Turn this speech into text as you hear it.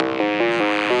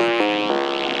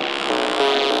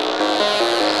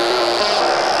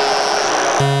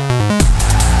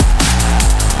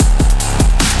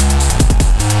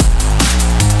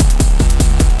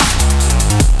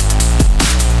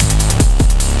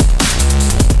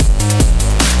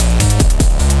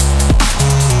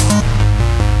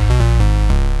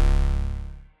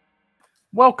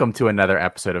Welcome to another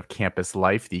episode of Campus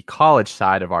Life, the college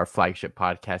side of our flagship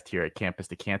podcast here at Campus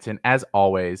to Canton. As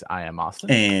always, I am Austin.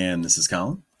 And this is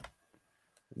Colin.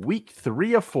 Week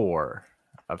 3 of 4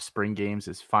 of spring games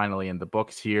is finally in the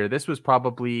books here. This was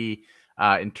probably,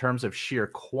 in terms of sheer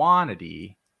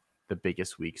quantity, the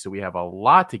biggest week. So we have a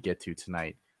lot to get to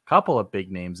tonight. A couple of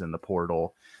big names in the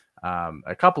portal,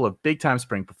 a couple of big-time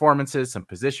spring performances, some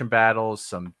position battles,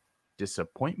 some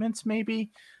disappointments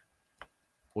maybe.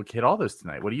 We'll hit all those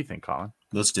tonight. What do you think, Colin?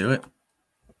 Let's do it.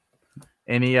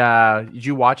 Did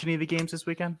you watch any of the games this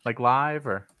weekend, like live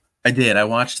or? I did. I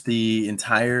watched the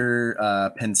entire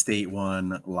Penn State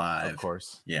one live. Of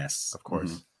course. Yes. Of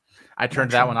course. Mm-hmm. I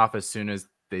turned that one off as soon as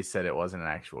they said it wasn't an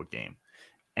actual game.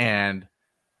 And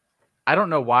I don't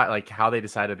know why, like how they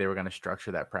decided they were going to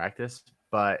structure that practice,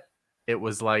 but it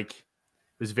was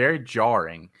very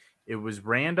jarring. It was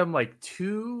random,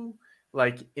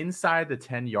 inside the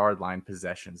 10-yard line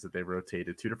possessions that they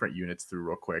rotated 2 different units through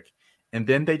real quick. And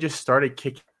then they just started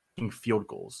kicking field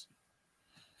goals.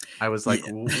 I was like,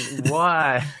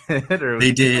 what?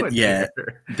 They did. Yeah,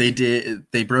 they did.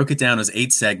 They broke it down as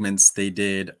 8 segments. They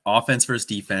did offense versus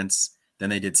defense. Then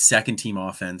they did second team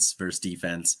offense versus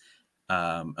defense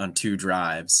on 2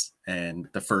 drives. And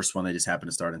the first one, they just happened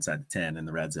to start inside the 10 in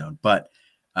the red zone. But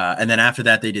and then after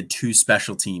that, they did 2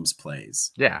 special teams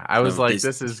plays. Yeah, I was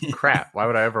this is crap. Why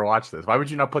would I ever watch this? Why would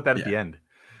you not put that at the end?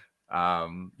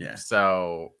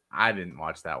 So I didn't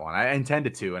watch that one. I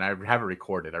intended to, and I have it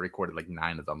recorded. I recorded like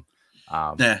 9 of them.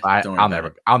 I'll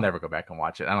never go back and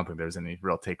watch it. I don't think there's any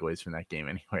real takeaways from that game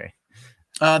anyway.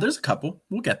 There's a couple.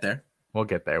 We'll get there.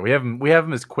 We have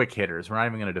them as quick hitters. We're not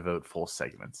even going to devote full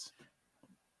segments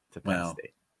to Penn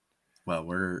State. Well,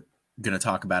 we're going to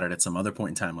talk about it at some other point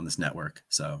in time on this network.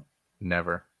 So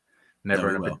never in a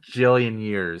bajillion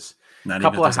years. Not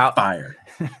even if there's fire.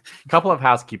 Couple of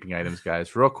housekeeping items,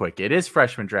 guys, real quick. It is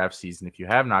freshman draft season. If you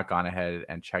have not gone ahead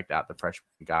and checked out the freshman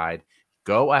guide,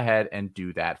 go ahead and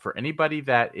do that. For anybody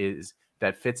that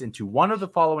fits into one of the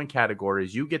following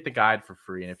categories, you get the guide for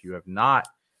free. And if you have not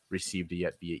received it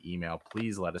yet via email,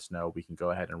 please let us know. We can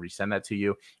go ahead and resend that to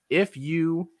you. If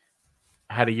you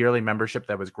had a yearly membership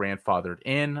that was grandfathered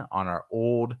in on our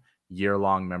old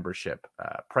year-long membership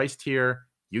price tier,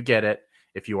 you get it.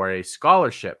 If you are a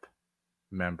scholarship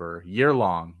member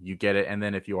year-long, you get it. And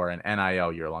then if you are an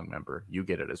NIL year-long member, you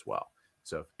get it as well.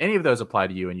 So if any of those apply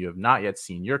to you and you have not yet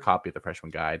seen your copy of the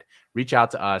freshman guide, reach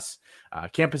out to us,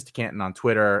 Campus to Canton on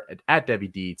Twitter, at Debbie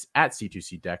Dietz, at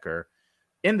C2C Decker,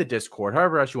 in the Discord,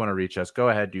 however else you want to reach us, go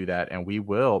ahead, do that, and we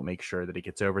will make sure that it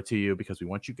gets over to you because we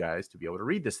want you guys to be able to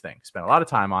read this thing. Spend a lot of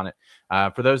time on it.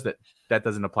 For those that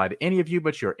doesn't apply to any of you,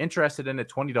 but you're interested in it,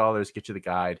 $20 get you the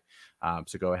guide.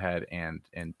 So go ahead and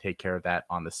take care of that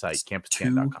on the site,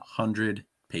 campuscan.com. 200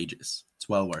 pages. It's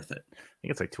well worth it. I think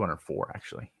it's like 204,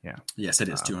 actually. Yeah. Yes, it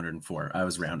is 204. I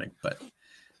was rounding, but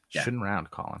yeah. Shouldn't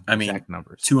round, Colin. I mean, exact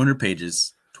numbers. 200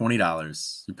 pages,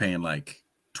 $20. You're paying like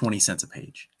 20 cents a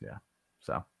page. Yeah.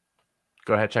 So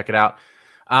go ahead, check it out.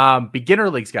 Beginner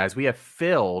leagues, guys, we have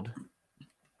filled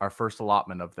our first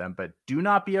allotment of them, but do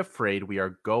not be afraid. We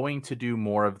are going to do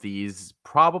more of these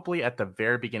probably at the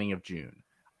very beginning of June.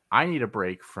 I need a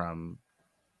break from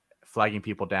flagging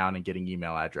people down and getting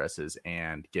email addresses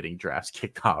and getting drafts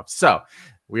kicked off. So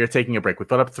we are taking a break. We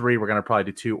filled up 3. We're going to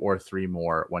probably do 2 or 3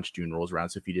 more once June rolls around.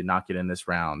 So if you did not get in this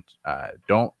round,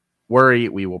 don't worry,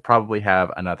 we will probably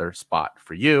have another spot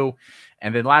for you.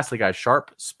 And then lastly, guys,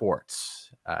 Sharp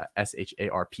Sports,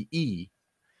 SHARPE,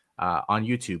 on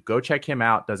YouTube. Go check him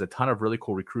out. Does a ton of really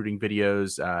cool recruiting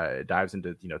videos, dives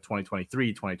into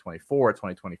 2023, 2024,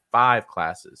 2025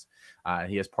 classes.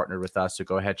 He has partnered with us, so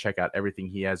go ahead, check out everything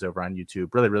he has over on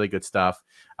YouTube. Really, really good stuff,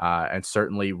 and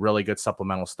certainly really good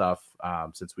supplemental stuff,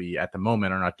 since we, at the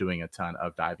moment, are not doing a ton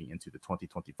of diving into the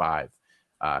 2025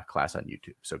 class on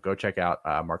YouTube. So go check out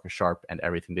Marcus Sharp and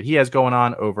everything that he has going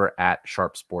on over at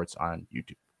Sharp Sports on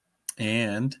YouTube.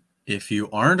 And if you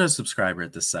aren't a subscriber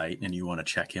at the site and you want to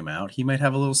check him out, he might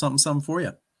have a little something for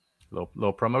you.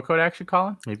 Little promo code action,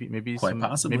 Colin. Maybe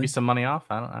possibly. Maybe some money off.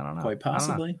 I don't know. Quite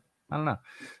possibly. I don't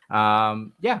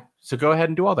know. Yeah. So go ahead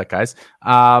and do all that, guys.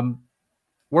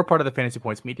 We're part of the Fantasy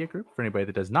Points Media Group. For anybody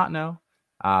that does not know,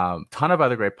 ton of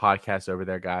other great podcasts over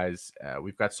there, guys.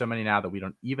 We've got so many now that we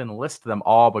don't even list them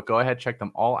all, but go ahead, check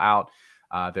them all out.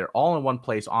 They're all in one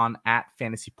place at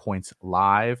Fantasy Points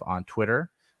Live on Twitter.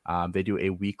 They do a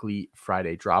weekly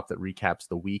Friday drop that recaps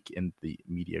the week in the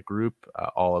media group.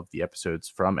 All of the episodes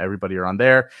from everybody are on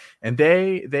there, and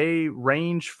they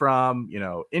range from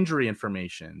injury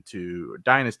information to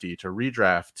dynasty to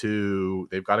redraft to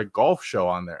they've got a golf show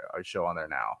on there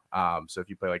now. So if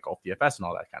you play like golf DFS and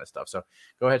all that kind of stuff, so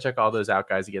go ahead, check all those out,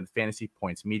 guys. Again, the Fantasy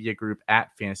Points Media Group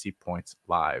at Fantasy Points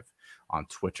Live on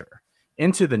Twitter.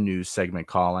 Into the news segment,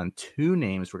 Colin, 2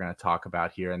 names we're going to talk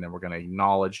about here, and then we're going to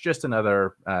acknowledge just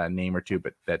another name or two,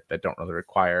 but that don't really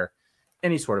require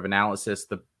any sort of analysis.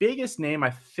 The biggest name, I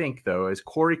think, though, is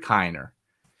Corey Kiner,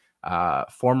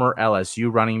 former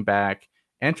LSU running back,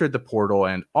 entered the portal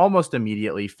and almost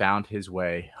immediately found his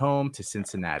way home to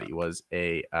Cincinnati. Was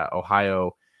a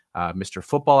Ohio Mr.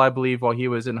 Football, I believe, while he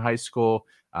was in high school.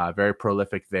 Very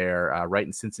prolific there, right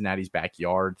in Cincinnati's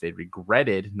backyard. They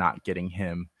regretted not getting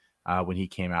him when he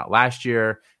came out last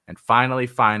year, and finally,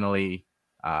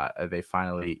 they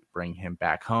finally bring him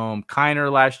back home.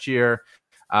 Kiner last year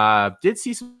did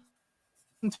see some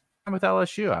time with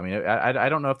LSU. I mean, I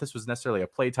don't know if this was necessarily a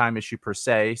playtime issue per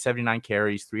se. 79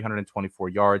 carries, 324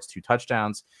 yards, 2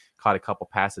 touchdowns, caught a couple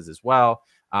passes as well.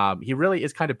 He really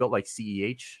is kind of built like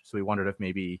CEH, so we wondered if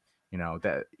maybe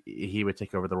that he would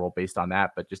take over the role based on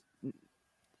that, but just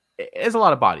there's a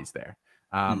lot of bodies there.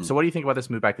 So what do you think about this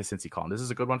move back to Cincy, Colin? This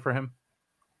is a good one for him?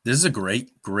 This is a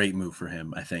great move for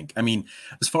him, I think. I mean,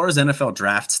 as far as NFL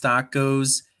draft stock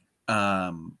goes,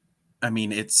 I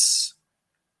mean, it's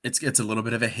a little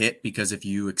bit of a hit because if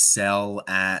you excel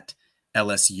at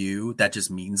LSU, that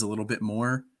just means a little bit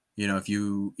more. If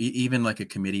you even like a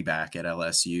committee back at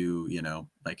LSU,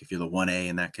 like if you're the 1A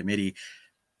in that committee,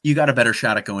 you got a better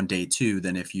shot at going day 2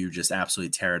 than if you just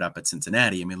absolutely tear it up at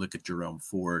Cincinnati. I mean, look at Jerome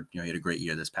Ford. He had a great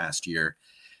year this past year.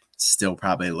 Still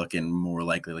probably looking more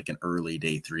likely like an early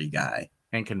day 3 guy.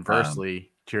 And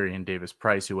conversely, Tyrion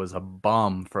Davis-Price, who was a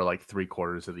bum for like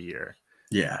 3/4 of the year,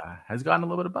 has gotten a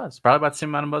little bit of buzz. Probably about the same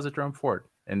amount of buzz as Jerome Ford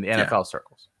in the NFL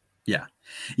circles.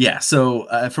 Yeah. So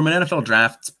from an NFL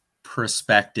draft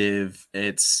perspective,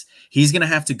 he's going to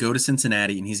have to go to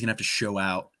Cincinnati and he's going to have to show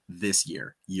out this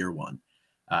year 1.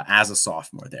 As a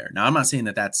sophomore there. Now, I'm not saying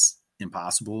that that's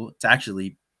impossible. It's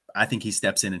actually, I think he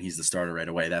steps in and he's the starter right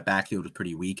away. That backfield was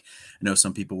pretty weak. I know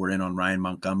some people were in on Ryan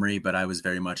Montgomery, but I was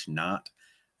very much not.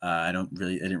 I didn't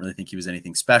really think he was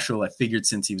anything special. I figured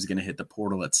since he was going to hit the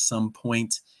portal at some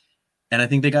point, and I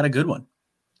think they got a good one.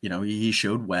 He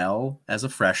showed well as a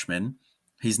freshman.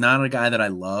 He's not a guy that I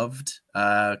loved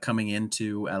coming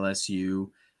into LSU.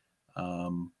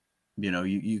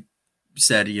 You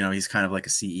said, he's kind of like a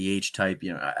CEH type.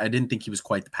 I didn't think he was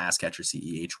quite the pass catcher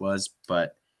CEH was,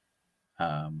 but,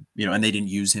 and they didn't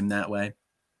use him that way.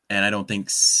 And I don't think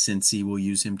Cincy will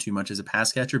use him too much as a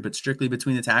pass catcher, but strictly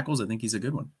between the tackles, I think he's a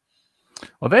good one.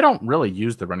 Well, they don't really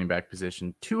use the running back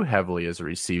position too heavily as a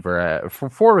receiver.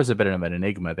 Ford was a bit of an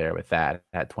enigma there with that.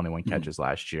 Had 21 catches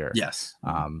last year. Yes.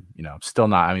 Still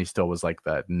not. I mean, he still was like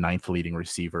the 9th leading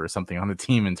receiver or something on the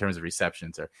team in terms of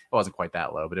receptions. Or it wasn't quite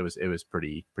that low, but it was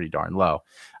pretty darn low.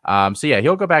 So yeah,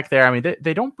 he'll go back there. I mean,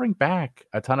 they don't bring back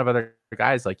a ton of other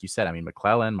guys, like you said. I mean,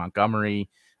 McClellan, Montgomery.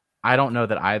 I don't know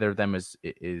that either of them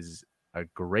is a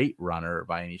great runner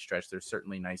by any stretch. There's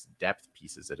certainly nice depth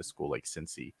pieces at a school like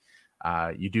Cincy.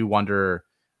 You do wonder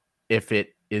if it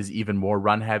is even more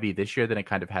run heavy this year than it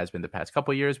kind of has been the past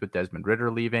couple of years with Desmond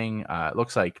Ridder leaving. It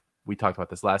looks like we talked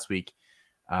about this last week.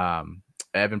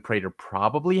 Evan Prater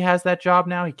probably has that job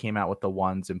now. He came out with the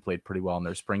ones and played pretty well in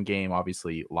their spring game.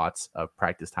 Obviously, lots of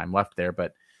practice time left there,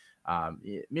 but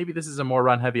maybe this is a more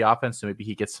run heavy offense, so maybe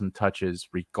he gets some touches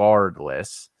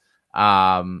regardless.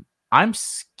 I'm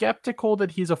skeptical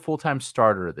that he's a full-time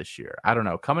starter this year. I don't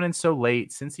know. Coming in so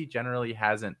late, since he generally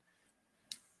hasn't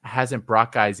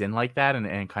brought guys in like that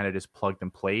and kind of just plugged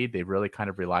and played. They've really kind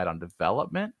of relied on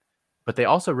development, but they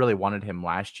also really wanted him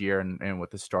last year. And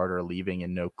with the starter leaving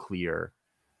and no clear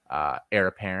heir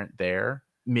apparent there,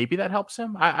 maybe that helps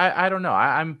him. I don't know.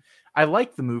 I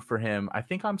like the move for him. I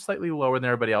think I'm slightly lower than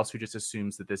everybody else who just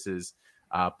assumes that this is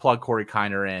plug Corey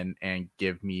Kiner in and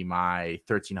give me my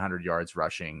 1,300 yards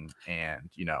rushing and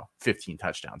 15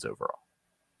 touchdowns overall.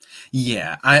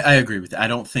 Yeah, I agree with that. I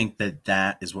don't think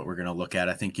that is what we're going to look at.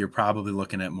 I think you're probably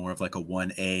looking at more of like a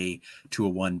 1A to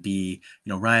a 1B.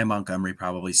 Ryan Montgomery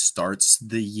probably starts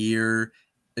the year,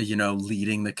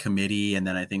 leading the committee. And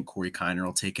then I think Corey Kiner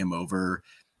will take him over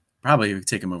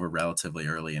relatively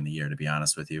early in the year, to be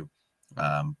honest with you.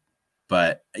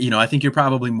 But I think you're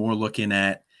probably more looking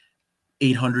at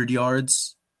 800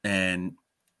 yards and,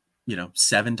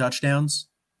 7 touchdowns.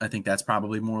 I think that's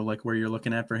probably more like where you're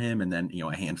looking at for him. And then,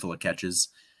 a handful of catches.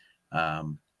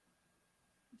 But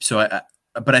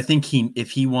I think if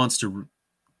he wants to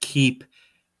keep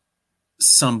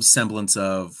some semblance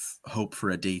of hope for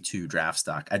a day 2 draft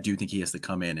stock. I do think he has to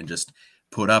come in and just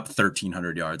put up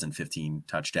 1,300 yards and 15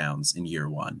 touchdowns in year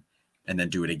 1 and then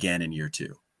do it again in year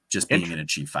 2, just being an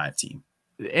Achieve 5 team.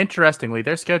 Interestingly,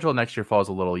 their schedule next year falls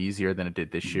a little easier than it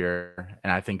did this year.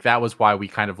 And I think that was why we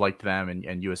kind of liked them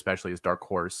and you especially as dark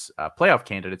horse playoff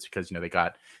candidates, because, they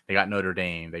got Notre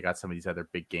Dame. They got some of these other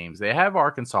big games. They have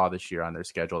Arkansas this year on their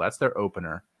schedule. That's their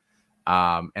opener.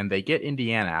 And they get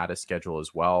Indiana out of schedule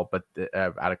as well, but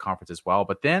out of conference as well.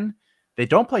 But then they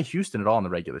don't play Houston at all in the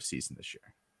regular season this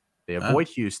year. They avoid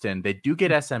Houston. They do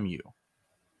get SMU.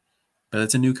 But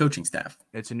it's a new coaching staff.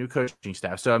 It's a new coaching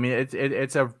staff. So, I mean,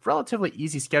 it's a relatively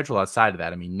easy schedule outside of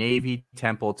that. I mean, Navy,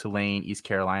 Temple, Tulane, East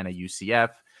Carolina,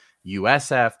 UCF,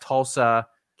 USF, Tulsa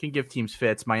can give teams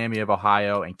fits, Miami of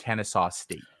Ohio, and Kennesaw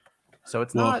State. So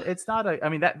it's not I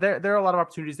mean, that there are a lot of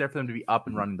opportunities there for them to be up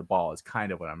and running the ball is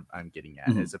kind of what I'm getting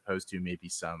at, as opposed to maybe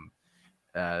some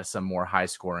more high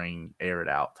scoring, air it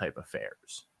out type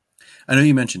affairs. I know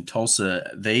you mentioned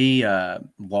Tulsa. They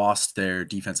lost their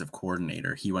defensive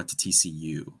coordinator. He went to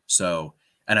TCU. So,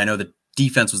 and I know the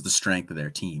defense was the strength of their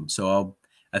team. So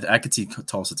I could see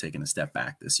Tulsa taking a step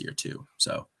back this year too.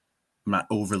 So I'm not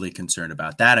overly concerned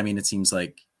about that. I mean, it seems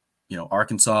like,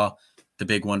 Arkansas, the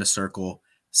big one to circle,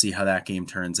 see how that game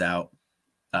turns out.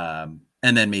 And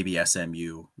then maybe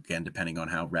SMU, again, depending on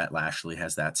how Rhett Lashley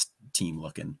has that team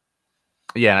looking.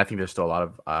 Yeah, and I think there's still a lot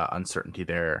of uncertainty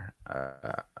there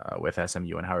with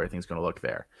SMU and how everything's going to look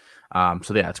there.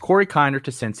 So yeah, it's Corey Kiner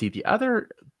to Cincy. The other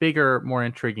bigger, more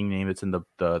intriguing name that's in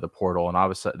the portal, and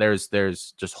obviously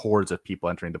there's just hordes of people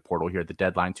entering the portal here. The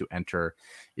deadline to enter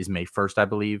is May 1st, I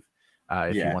believe,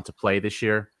 if you want to play this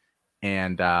year.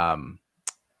 And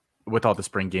with all the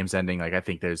spring games ending, like I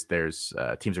think there's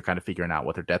teams are kind of figuring out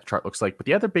what their depth chart looks like. But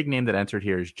the other big name that entered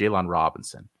here is Jalen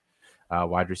Robinson.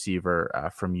 Wide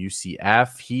receiver from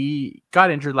UCF. He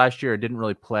got injured last year. Didn't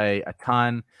really play a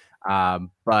ton,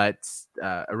 but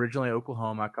originally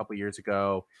Oklahoma a couple years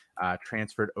ago,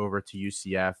 transferred over to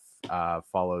UCF,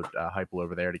 followed Heupel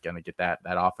over there to kind of get that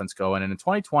offense going. And in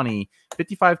 2020,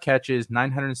 55 catches,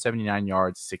 979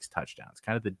 yards, 6 touchdowns.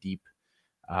 Kind of the deep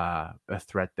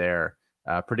threat there.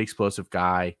 Pretty explosive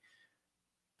guy.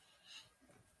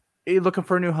 Looking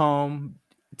for a new home.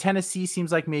 Tennessee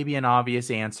seems like maybe an obvious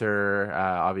answer,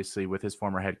 obviously, with his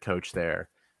former head coach there.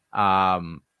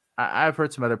 I've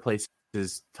heard some other places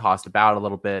tossed about a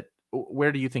little bit.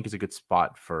 Where do you think is a good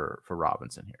spot for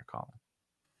Robinson here, Colin?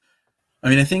 I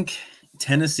mean, I think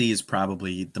Tennessee is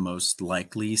probably the most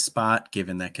likely spot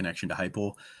given that connection to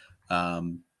Heupel.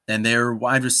 And their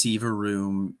wide receiver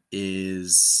room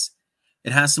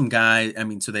it has some guys. I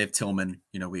mean, so they have Tillman,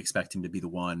 we expect him to be the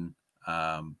one.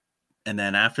 And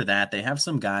then after that, they have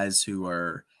some guys who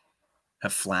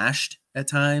have flashed at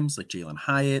times, like Jalen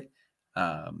Hyatt,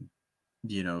 some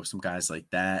guys like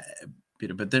that.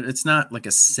 But it's not like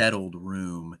a settled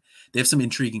room. They have some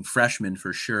intriguing freshmen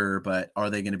for sure, but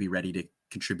are they going to be ready to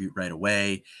contribute right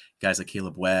away? Guys like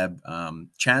Caleb Webb.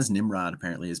 Chaz Nimrod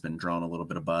apparently has been drawing a little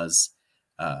bit of buzz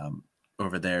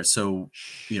over there. So,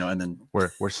 and then we're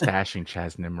stashing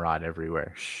Chaz Nimrod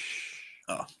everywhere.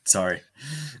 Oh, sorry.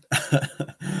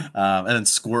 And then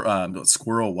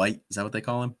Squirrel White, is that what they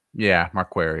call him? Yeah,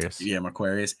 Marquarius. Yeah,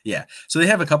 Marquarius. Yeah. So they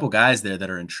have a couple guys there that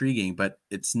are intriguing, but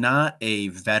it's not a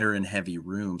veteran-heavy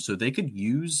room. So they could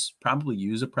probably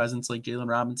use a presence like Jalen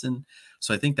Robinson.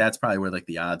 So I think that's probably where like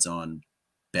the odds-on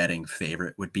betting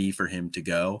favorite would be for him to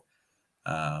go.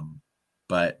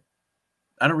 But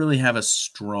I don't really have a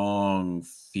strong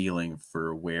feeling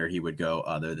for where he would go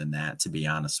other than that, to be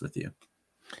honest with you.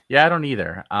 Yeah, I don't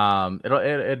either.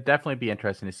 It'll definitely be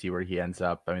interesting to see where he ends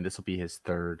up. I mean, this will be his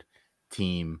third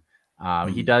team.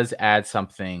 He does add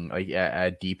something like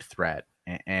a deep threat,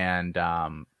 and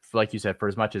like you said, for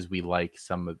as much as we like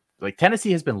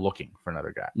Tennessee has been looking for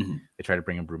another guy. They tried to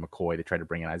bring in Brew McCoy. They tried to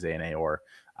bring in Isaiah Nayor.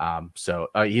 So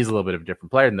he's a little bit of a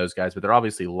different player than those guys, but they're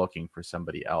obviously looking for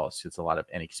somebody else. It's a lot of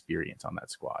inexperience on that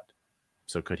squad.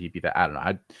 So could he be that? I don't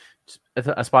know. It's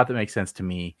a spot that makes sense to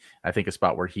me. I think a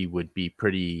spot where he would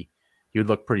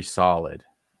look pretty solid.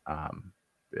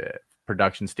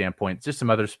 Production standpoint, just some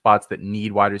other spots that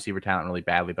need wide receiver talent really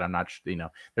badly, but I'm not sure,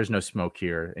 there's no smoke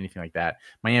here, anything like that.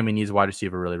 Miami needs a wide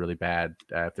receiver really, really bad.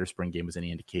 If their spring game was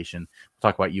any indication,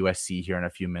 we'll talk about USC here in a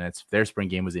few minutes. If their spring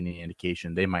game was any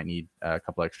indication, they might need a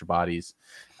couple extra bodies.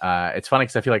 It's funny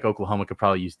because I feel like Oklahoma could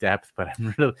probably use depth, but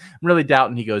I'm really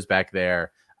doubting he goes back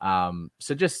there.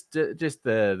 So just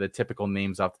the typical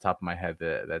names off the top of my head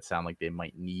that sound like they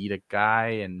might need a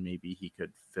guy, and maybe he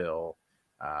could fill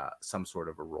some sort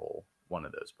of a role, one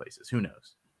of those places. Who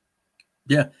knows?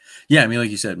 Yeah. Yeah. I mean,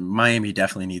 like you said, Miami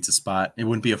definitely needs a spot. It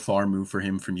wouldn't be a far move for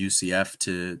him from UCF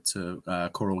to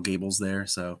Coral Gables there.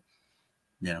 So,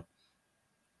 yeah,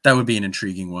 that would be an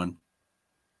intriguing one.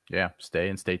 Yeah, stay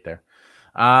in state there.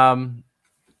 A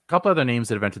couple other names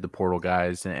that have entered the portal,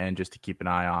 guys, and just to keep an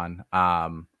eye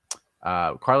on.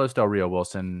 Carlos Del Rio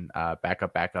Wilson,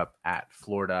 backup at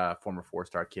Florida, former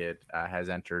 4-star kid, has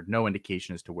entered. No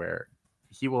indication as to where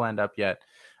he will end up yet.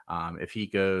 If he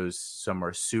goes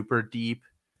somewhere super deep,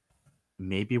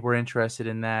 maybe we're interested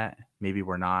in that. Maybe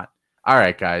we're not. All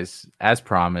right, guys. As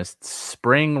promised,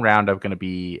 spring roundup going to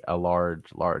be a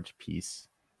large piece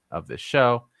of this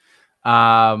show.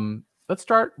 Let's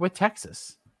start with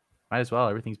Texas. Might as well.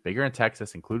 Everything's bigger in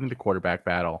Texas, including the quarterback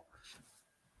battle.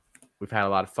 We've had a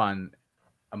lot of fun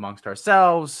amongst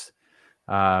ourselves.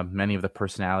 Many of the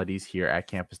personalities here at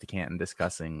Campus to Canton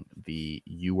discussing the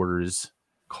Ewers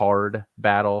card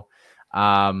battle.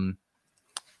 I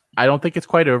don't think it's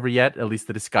quite over yet, at least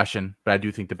the discussion, but I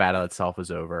do think the battle itself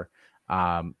is over.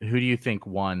 Who do you think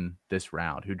won this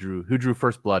round? Who drew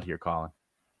first blood here, Colin?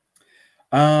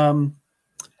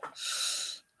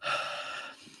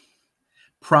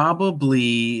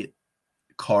 Probably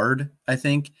Card, I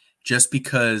think, just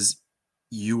because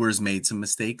Ewers made some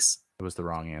mistakes. It was the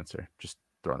wrong answer. Just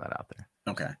throwing that out there.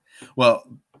 Okay. Well,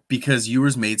 because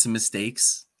Ewers made some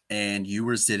mistakes and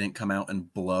Ewers didn't come out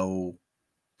and blow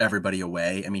everybody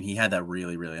away. I mean, he had that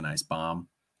really, really nice bomb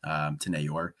to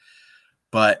Nayor.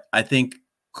 But I think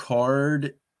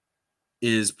Card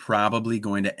is probably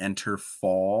going to enter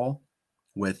fall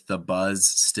with the buzz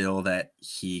still that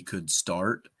he could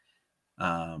start.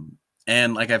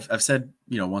 And like I've said,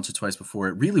 once or twice before,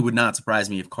 it really would not surprise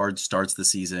me if Card starts the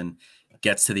season,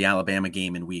 gets to the Alabama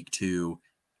game in week 2,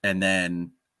 and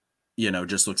then,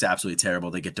 just looks absolutely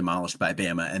terrible. They get demolished by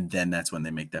Bama, and then that's when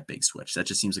they make that big switch. That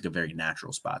just seems like a very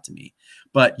natural spot to me.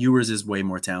 But Ewers is way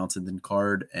more talented than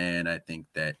Card, and I think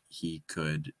that he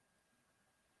could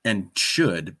and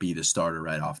should be the starter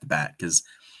right off the bat, because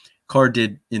Card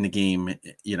did in the game,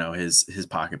 his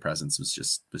pocket presence was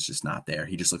just not there.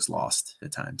 He just looks lost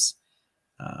at times.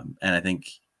 And I think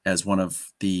as one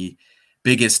of the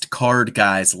biggest Card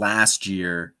guys last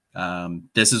year,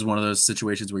 this is one of those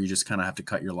situations where you just kind of have to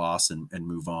cut your loss and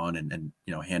move on and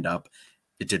hand up.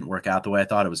 It didn't work out the way I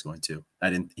thought it was going to.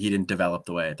 He didn't develop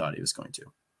the way I thought he was going to.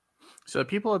 So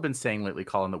people have been saying lately,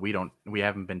 Colin, that we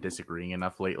haven't been disagreeing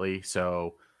enough lately.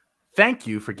 So thank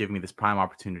you for giving me this prime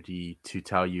opportunity to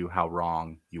tell you how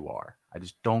wrong you are. I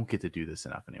just don't get to do this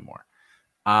enough anymore.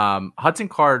 Hudson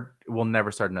Card will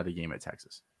never start another game at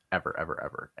Texas,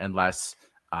 ever, unless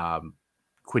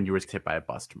Quinn Ewers gets hit by a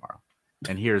bus tomorrow.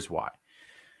 And here's why.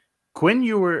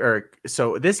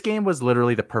 So this game was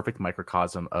literally the perfect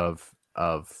microcosm of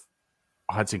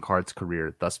Hudson Card's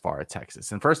career thus far at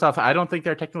Texas. And first off, I don't think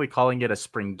they're technically calling it a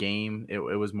spring game. It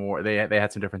was more, they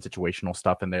had some different situational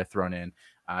stuff in there thrown in.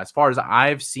 As far as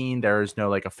I've seen, there is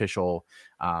no official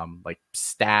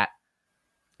stat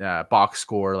box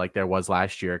score like there was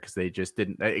last year, because they just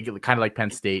didn't, kind of like Penn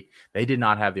State, they did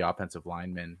not have the offensive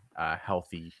linemen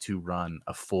healthy to run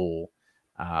a full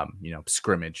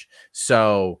scrimmage.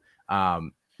 So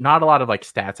not a lot of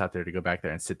stats out there to go back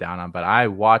there and sit down on, but I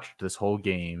watched this whole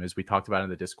game. As we talked about in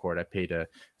the Discord, I paid a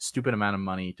stupid amount of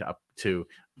money to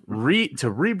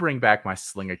bring back my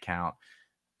Sling account,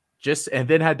 and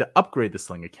then had to upgrade the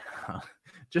Sling account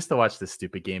just to watch this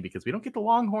stupid game, because we don't get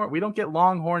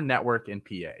Longhorn Network in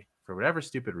PA for whatever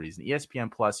stupid reason.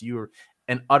 ESPN Plus, you're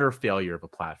an utter failure of a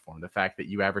platform. The fact that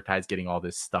you advertise getting all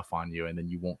this stuff on you and then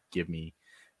you won't give me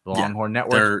the Longhorn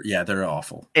Network. They're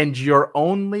awful. And your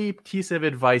only piece of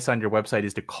advice on your website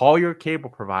is to call your cable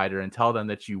provider and tell them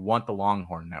that you want the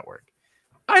Longhorn Network.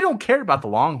 I don't care about the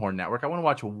Longhorn Network. I want to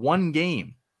watch one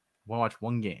game.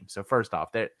 So first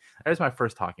off, there's my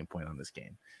first talking point on this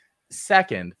game.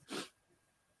 Second,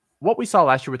 what we saw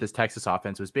last year with this Texas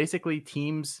offense was basically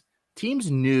teams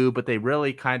knew, but they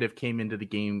really kind of came into the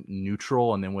game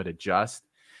neutral and then would adjust,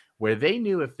 where they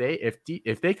knew if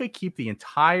they could keep the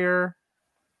entire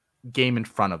game in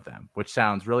front of them, which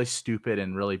sounds really stupid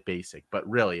and really basic, but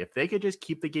really, if they could just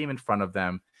keep the game in front of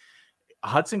them,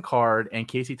 Hudson Card and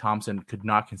Casey Thompson could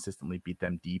not consistently beat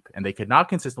them deep, and they could not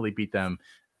consistently beat them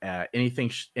to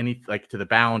the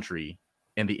boundary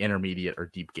in the intermediate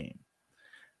or deep game.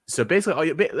 So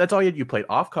basically, that's all you did. You played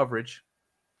off coverage.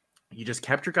 You just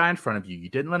kept your guy in front of you. You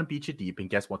didn't let him beat you deep. And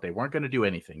guess what? They weren't going to do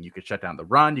anything. You could shut down the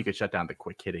run. You could shut down the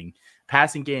quick hitting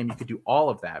passing game. You could do all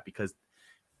of that because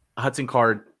Hudson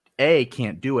Card, A,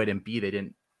 can't do it, and B, they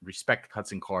didn't respect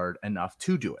Hudson Card enough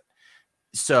to do it.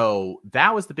 So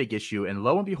that was the big issue. And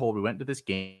lo and behold, we went into this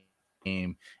game,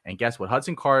 and guess what?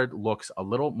 Hudson Card looks a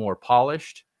little more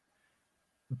polished.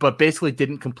 but basically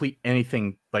didn't complete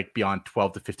anything like beyond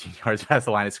 12 to 15 yards past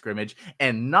the line of scrimmage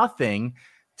and nothing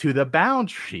to the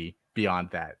boundary beyond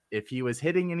that. If he was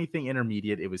hitting anything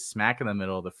intermediate, it was smack in the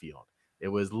middle of the field. It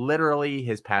was literally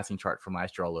his passing chart from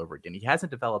last year all over again. He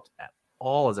hasn't developed at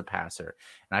all as a passer.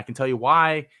 And I can tell you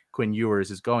why Quinn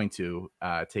Ewers is going to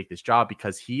take this job,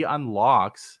 because he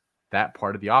unlocks that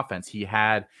part of the offense. He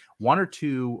had one or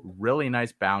two really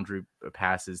nice boundary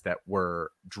passes that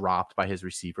were dropped by his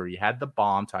receiver. He had the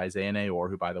bomb to Isaiah Nayor,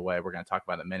 who, by the way, we're going to talk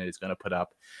about in a minute, is going to put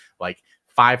up like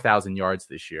 5,000 yards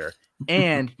this year.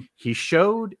 And he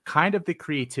showed kind of the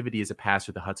creativity as a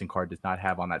passer that Hudson Card does not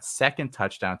have on that second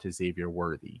touchdown to Xavier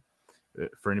Worthy.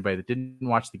 For anybody that didn't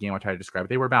watch the game, I'll try to describe it.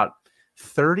 They were about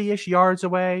 30-ish yards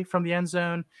away from the end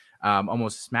zone,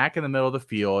 almost smack in the middle of the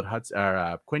field.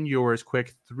 Quinn Ewers,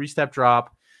 quick 3-step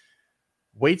drop,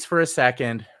 waits for a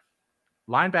second.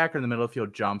 Linebacker in the middle of the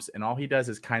field jumps, and all he does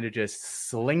is kind of just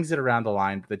slings it around the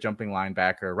line, the jumping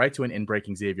linebacker, right to an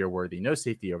in-breaking Xavier Worthy. No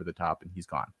safety over the top, and he's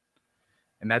gone.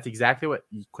 And that's exactly what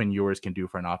Quinn Ewers can do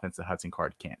for an offense that Hudson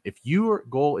Card can't. If your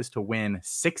goal is to win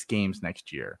 6 games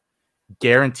next year,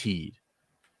 guaranteed,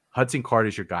 Hudson Card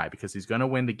is your guy, because he's going to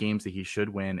win the games that he should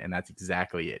win, and that's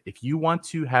exactly it. If you want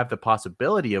to have the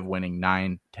possibility of winning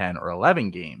 9, 10, or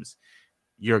 11 games,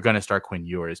 you're going to start Quinn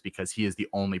Ewers, because he is the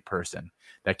only person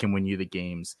that can win you the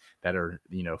games that are,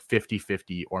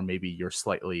 50-50, or maybe you're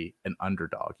slightly an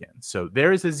underdog in. So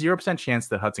there is a 0% chance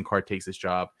that Hudson Card takes this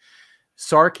job.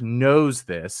 Sark knows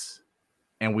this,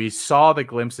 and we saw the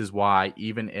glimpses why,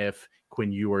 even if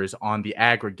Quinn Ewers on the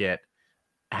aggregate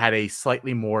had a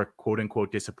slightly more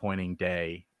quote-unquote disappointing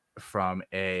day from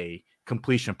a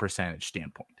completion percentage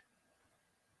standpoint.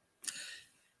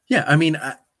 Yeah, I mean,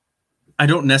 I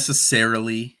don't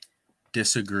necessarily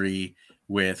disagree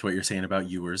with what you're saying about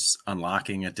Ewers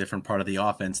unlocking a different part of the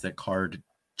offense that Card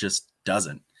just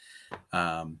doesn't.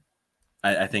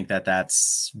 I think that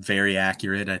that's very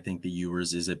accurate. I think the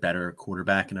Ewers is a better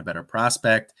quarterback and a better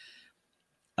prospect.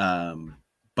 But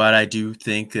I do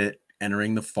think that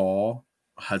entering the fall,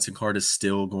 Hudson Card is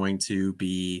still going to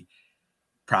be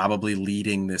probably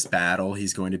leading this battle.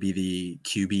 He's going to be the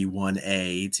QB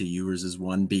 1A to Ewers'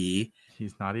 1B.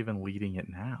 He's not even leading it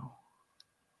now.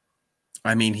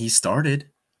 I mean, he started.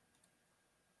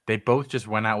 They both just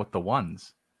went out with the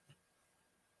ones.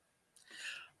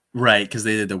 Right, because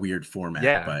they did the weird format.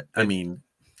 Yeah, but I mean,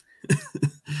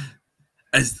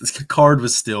 Card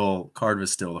was still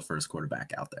the first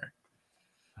quarterback out there.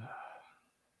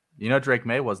 Drake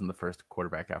May wasn't the first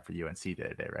quarterback out for UNC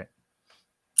today, right?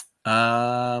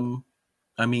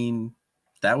 I mean,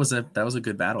 that was a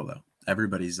good battle though.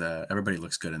 Everybody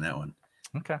looks good in that one.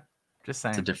 Okay, just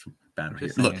saying. It's a different battle here.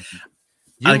 Saying. Look,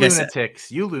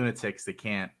 you lunatics that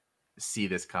can't see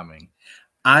this coming.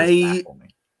 I've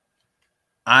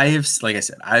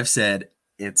said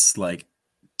it's like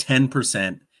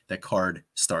 10% that Card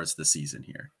starts the season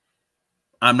here.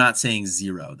 I'm not saying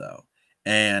 0 though.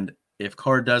 And if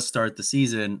Card does start the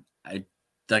season, I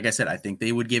think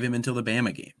they would give him until the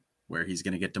Bama game where he's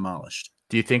going to get demolished.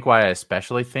 Do you think why I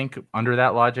especially think under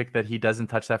that logic that he doesn't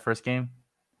touch that first game?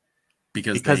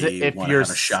 Because they want to have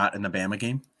a shot in the Bama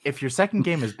game? If your second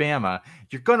game is Bama,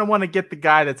 you're going to want to get the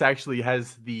guy that's actually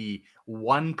has the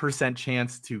 1%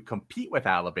 chance to compete with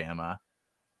Alabama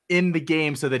in the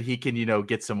game so that he can,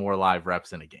 get some more live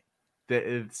reps in a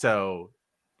game. So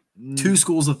 2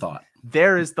 schools of thought.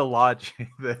 There is the logic,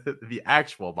 the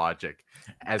actual logic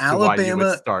as to why you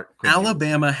would start.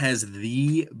 Alabama has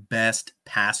the best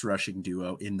pass rushing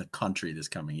duo in the country this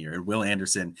coming year. Will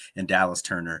Anderson and Dallas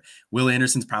Turner. Will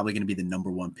Anderson's probably going to be the number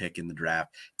 1 pick in the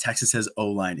draft. Texas has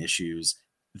O-line issues.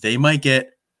 They might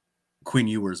get Quinn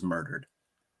Ewers murdered.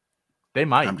 They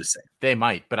might. I'm just saying. They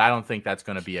might, but I don't think that's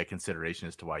going to be a consideration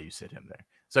as to why you sit him there.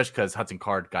 Especially because Hudson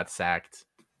Card got sacked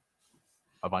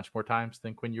a bunch more times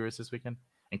than Quinn Ewers this weekend,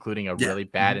 including a really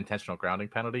bad intentional grounding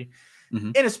penalty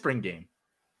in a spring game.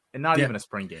 And not even a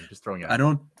spring game, just throwing it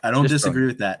out. I don't disagree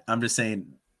with that. I'm just saying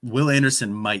Will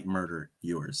Anderson might murder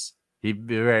Ewers. He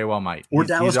very well might. Or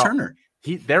Dallas Turner.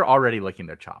 They're already licking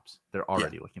their chops.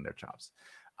 Licking their chops.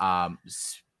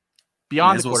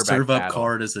 Beyond the quarterback serve up battle,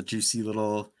 Card as a juicy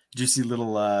little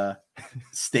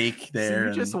steak there. So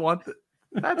you just want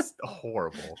that's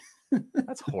horrible.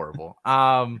 That's horrible.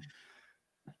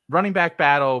 Running back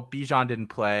battle, Bijan didn't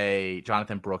play.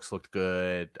 Jonathan Brooks looked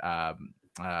good.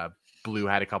 Blue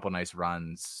had a couple nice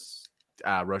runs.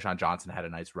 Roshan Johnson had a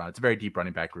nice run. It's a very deep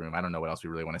running back room. I don't know what else we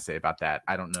really want to say about that.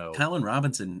 I don't know. Kylan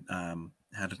Robinson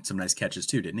had some nice catches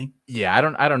too, didn't he? Yeah,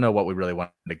 I don't know what we really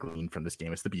want to glean from this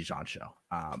game. It's the Bijan show.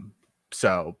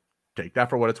 So take that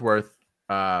for what it's worth.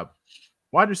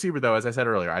 Wide receiver, though, as I said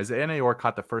earlier, Isaiah Nayor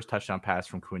caught the first touchdown pass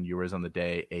from Quinn Ewers on the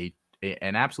day,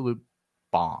 an absolute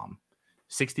bomb,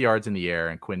 60 yards in the air,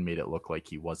 and Quinn made it look like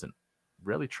he wasn't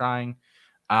really trying.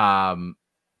 And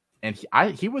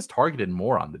he was targeted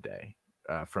more on the day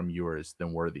from Ewers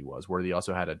than Worthy was. Worthy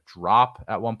also had a drop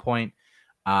at one point.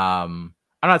 I'm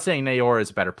not saying Nayor is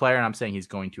a better player, and I'm saying he's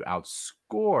going to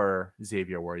outscore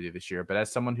Xavier Worthy this year. But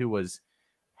as someone who was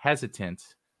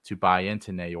hesitant to buy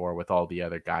into Nayor with all the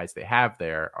other guys they have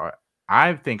there,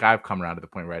 I think I've come around to the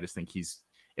point where I just think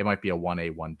it might be a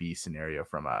 1A, 1B scenario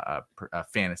from a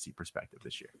fantasy perspective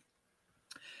this year.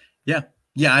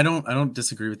 Yeah, I don't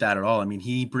disagree with that at all. I mean,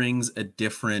 he brings a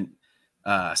different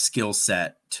skill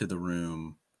set to the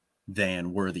room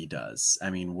than Worthy does. I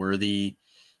mean, we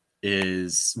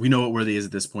know what Worthy is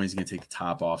at this point. He's going to take the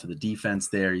top off of the defense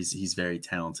there. He's very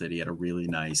talented. He had a really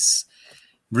nice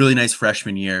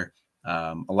freshman year.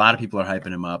 A lot of people are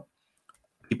hyping him up.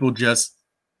 People just,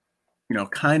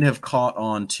 kind of caught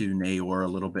on to Nayor a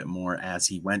little bit more as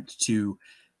he went to,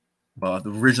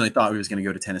 originally thought he was going to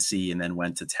go to Tennessee and then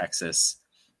went to Texas.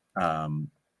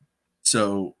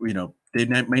 So, they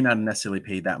may not necessarily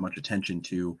pay that much attention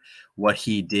to what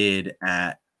he did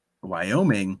at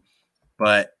Wyoming,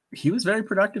 but he was very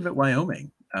productive at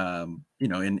Wyoming,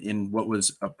 in what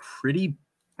was a pretty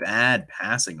bad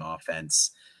passing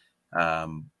offense.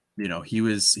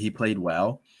 He played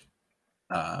well,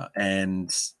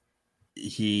 and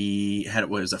he had a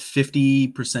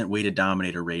 50% weighted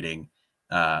dominator rating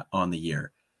on the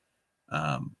year.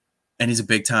 And he's a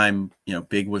big time,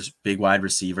 big wide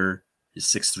receiver. He's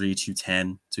 6'3",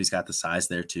 210. So he's got the size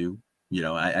there too.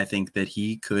 I think that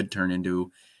he could turn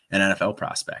into an NFL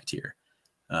prospect here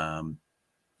at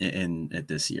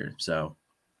this year. So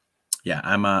yeah,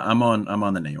 I'm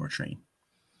on the Nayor train.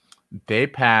 They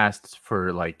passed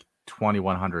for like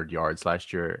 2,100 yards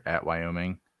last year at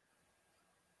Wyoming,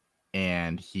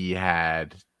 and he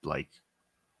had like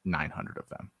 900 of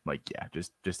them. Like, yeah,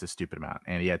 just a stupid amount.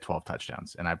 And he had 12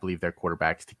 touchdowns, and I believe their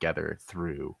quarterbacks together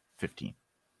threw 15.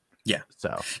 Yeah.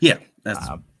 So yeah,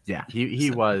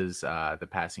 he was the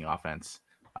passing offense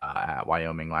at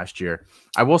Wyoming last year.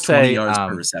 I will say 20 yards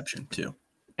per reception too.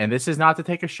 And this is not to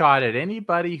take a shot at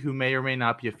anybody who may or may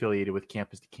not be affiliated with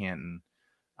Campus to Canton.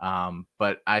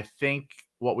 But I think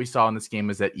what we saw in this game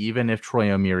is that even if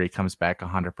Troy O'Meara comes back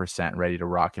 100% ready to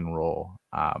rock and roll,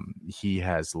 he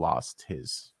has lost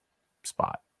his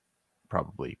spot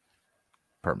probably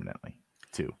permanently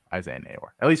to Isaiah Nayor,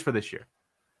 at least for this year.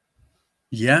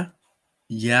 Yeah.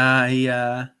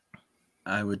 I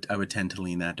would tend to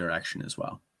lean that direction as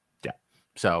well. Yeah.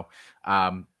 So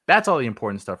that's all the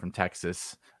important stuff from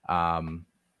Texas. Longhorn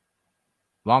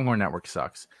Network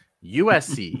sucks.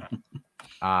 USC.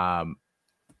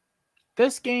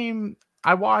 This game,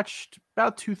 I watched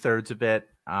about 2/3 of it.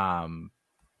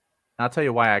 I'll tell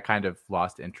you why I kind of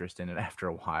lost interest in it after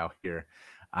a while here.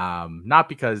 Not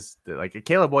because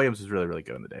Caleb Williams was really, really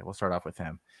good in the day. We'll start off with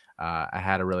him. I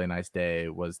had a really nice day,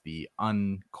 was the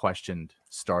unquestioned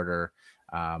starter,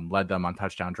 led them on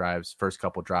touchdown drives, first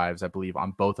couple drives, I believe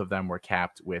on both of them were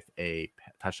capped with a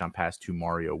touchdown pass to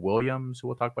Mario Williams, who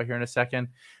we'll talk about here in a second.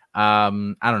 I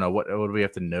don't know. What do we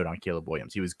have to note on Caleb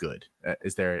Williams? He was good.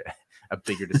 Is there a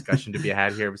bigger discussion to be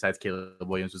had here besides Caleb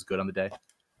Williams was good on the day?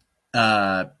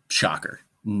 Shocker.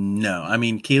 No, I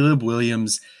mean, Caleb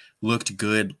Williams looked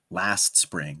good last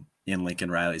spring in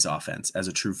Lincoln Riley's offense as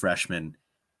a true freshman.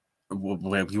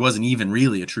 Well, he wasn't even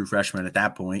really a true freshman at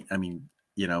that point. I mean,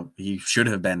 he should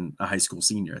have been a high school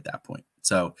senior at that point.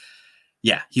 So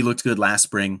yeah, he looked good last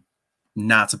spring.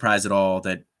 Not surprised at all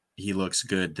that he looks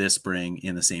good this spring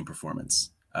in the same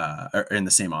performance, or in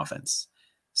the same offense.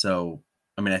 So,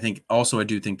 I mean, I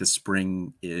do think the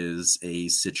spring is a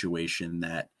situation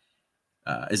that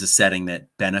is a setting that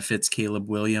benefits Caleb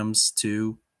Williams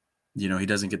too. He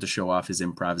doesn't get to show off his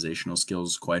improvisational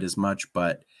skills quite as much,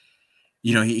 but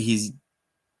he's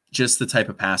just the type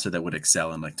of passer that would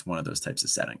excel in one of those types of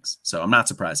settings. So I'm not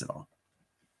surprised at all.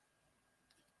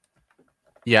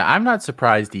 Yeah, I'm not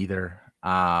surprised either.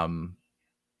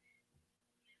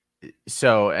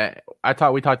 So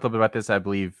we talked a little bit about this, I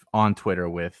believe, on Twitter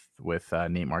with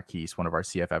Nate Marquise, one of our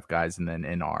CFF guys, and then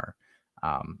in our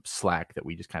Slack that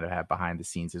we just kind of have behind the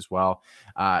scenes as well.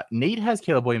 Nate has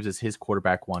Caleb Williams as his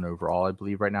quarterback 1 overall, I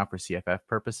believe, right now for CFF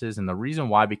purposes. And the reason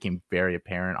why became very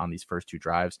apparent on these first 2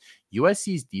 drives,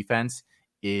 USC's defense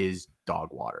is dog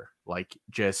water,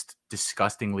 just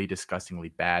disgustingly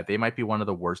bad. They might be one of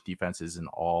the worst defenses in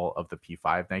all of the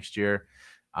P5 next year.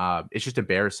 It's just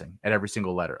embarrassing at every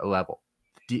single level.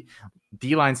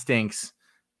 D-line stinks.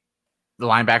 The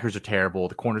linebackers are terrible.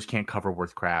 The corners can't cover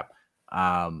worth crap.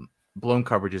 blown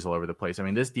coverages all over the place. I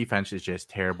mean, this defense is just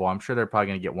terrible. I'm sure they're probably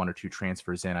going to get 1 or 2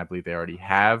 transfers in. I believe they already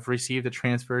have received a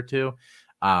transfer or 2,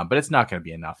 but it's not going to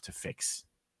be enough to fix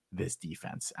this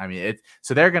defense. I mean,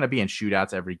 so they're going to be in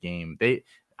shootouts every game.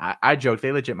 I joke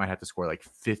they legit might have to score like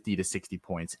 50 to 60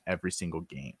 points every single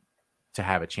game to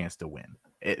have a chance to win.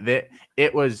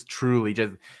 It was truly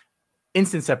just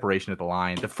instant separation at the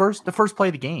line. The first play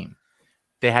of the game,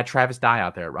 they had Travis Dye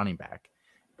out there at running back.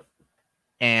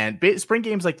 And spring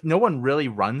games, like, no one really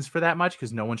runs for that much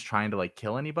because no one's trying to like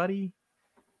kill anybody.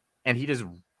 And he just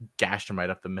gashed him right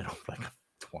up the middle, like a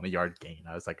 20-yard gain.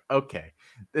 I was like, okay,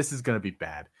 this is going to be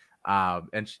bad.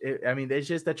 It's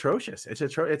just atrocious.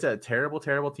 It's a terrible,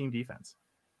 terrible team defense.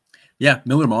 Yeah,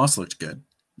 Miller Moss looked good.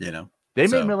 They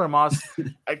made Miller Moss.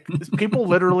 People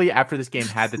literally after this game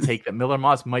had to take that Miller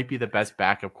Moss might be the best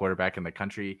backup quarterback in the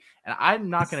country. And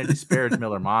I'm not going to disparage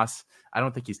Miller Moss. I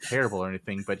don't think he's terrible or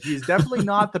anything, but he's definitely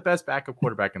not the best backup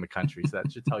quarterback in the country. So that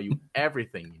should tell you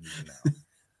everything you need to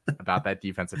know about that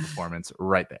defensive performance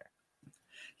right there.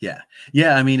 Yeah.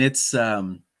 Yeah. I mean, it's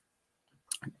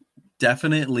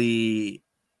definitely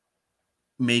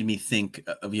made me think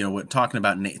of, talking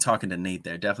to Nate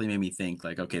there definitely made me think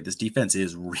like, okay, this defense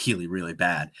is really, really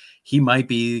bad. He might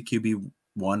be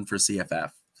QB1 for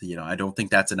CFF. I don't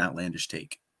think that's an outlandish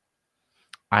take.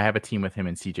 I have a team with him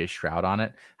and CJ Stroud on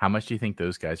it. How much do you think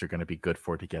those guys are going to be good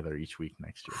for together each week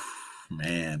next year?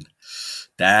 Man,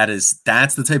 that's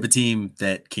the type of team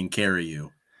that can carry you.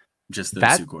 Just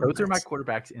those two quarterbacks. Those are my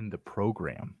quarterbacks in the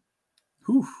program.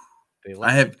 Whew. They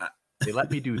let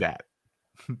me do that.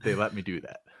 They let me do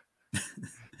that.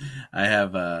 I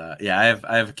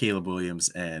have Caleb Williams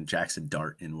and Jackson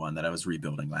Dart in one that I was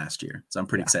rebuilding last year. So I'm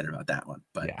pretty excited about that one.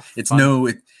 But it's no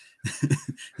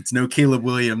Caleb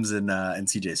Williams and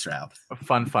CJ Stroud. A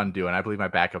fun duo. And I believe my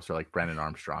backups are like Brennan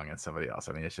Armstrong and somebody else.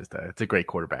 I mean, it's a great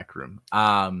quarterback room.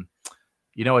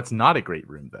 It's not a great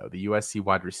room though. The USC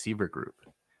wide receiver group.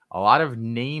 A lot of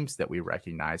names that we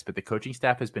recognize, but the coaching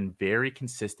staff has been very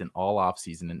consistent all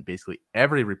offseason, and basically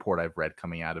every report I've read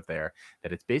coming out of there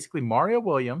that it's basically Mario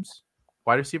Williams,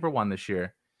 wide receiver 1 this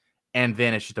year, and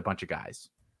then it's just a bunch of guys.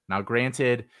 Now,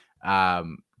 granted,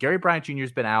 Gary Bryant Jr.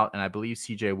 has been out, and I believe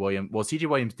CJ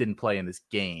Williams didn't play in this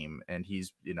game, and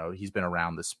he's been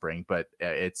around this spring, but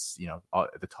it's,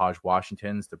 the Taj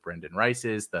Washingtons, the Brendan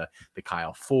Rices, the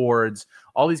Kyle Fords,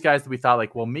 all these guys that we thought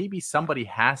like, well, maybe somebody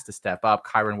has to step up.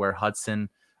 Kyron Ware Hudson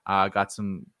got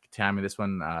some time in this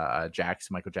one,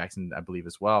 Michael Jackson, I believe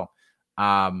as well.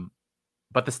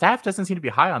 But the staff doesn't seem to be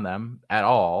high on them at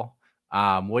all.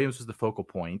 Williams was the focal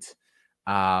point.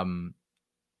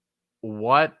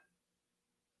 What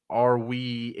are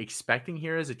we expecting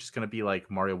here? Is it just going to be like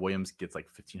Mario Williams gets like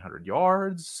 1,500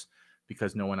 yards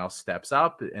because no one else steps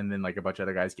up, and then like a bunch of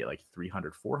other guys get like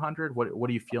 300, 400? What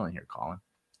are you feeling here, Colin?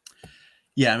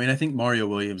 Yeah, I mean, I think Mario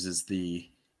Williams is going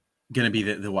to be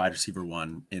the wide receiver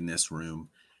 1 in this room.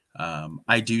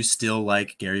 I do still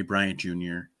like Gary Bryant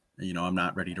Jr. I'm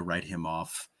not ready to write him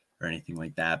off or anything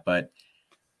like that, but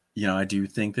I do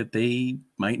think that they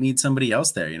might need somebody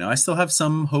else there. I still have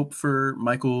some hope for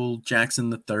Michael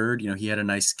Jackson III. He had a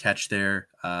nice catch there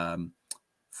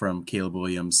from Caleb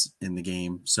Williams in the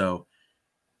game. So,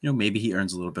 maybe he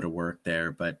earns a little bit of work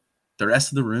there, but the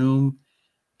rest of the room,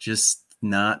 just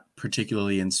not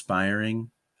particularly inspiring.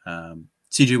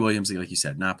 CJ Williams, like you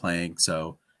said, not playing.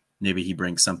 So maybe he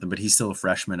brings something, but he's still a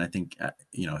freshman. I think,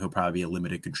 he'll probably be a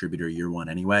limited contributor year 1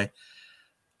 anyway.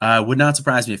 Would not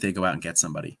surprise me if they go out and get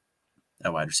somebody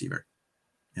at wide receiver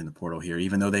in the portal here,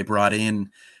 even though they brought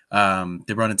in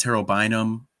Terrell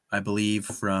Bynum, I believe,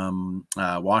 from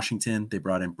Washington. They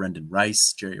brought in Brendan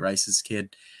Rice, Jerry Rice's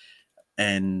kid.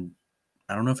 And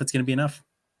I don't know if it's going to be enough.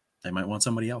 They might want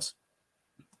somebody else.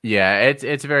 Yeah, it's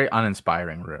a very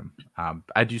uninspiring room.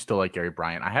 I do still like Gary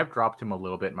Bryant. I have dropped him a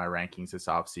little bit in my rankings this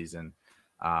offseason.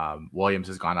 Williams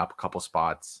has gone up a couple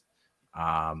spots.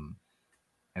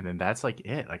 And then that's like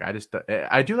it. Like I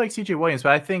do like CJ Williams,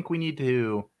 but I think we need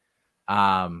to.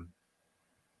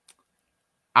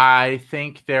 I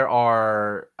think there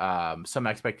are some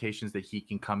expectations that he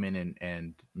can come in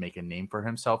and make a name for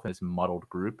himself in this muddled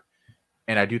group.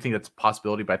 And I do think that's a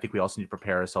possibility, but I think we also need to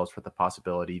prepare ourselves for the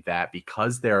possibility that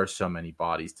because there are so many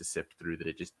bodies to sift through that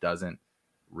it just doesn't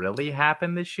really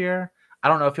happen this year. I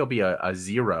don't know if he'll be a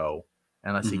 0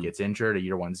 unless he gets injured, a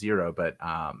year 1 0, but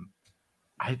I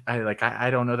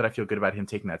don't know that I feel good about him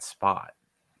taking that spot.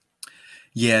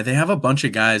 Yeah, they have a bunch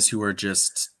of guys who are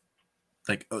just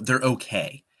like, they're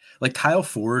okay. Like Kyle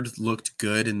Ford looked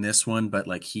good in this one, but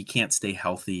like he can't stay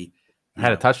healthy.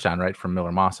 Had a touchdown, right, from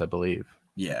Miller Moss, I believe.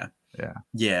 Yeah.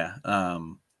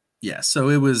 So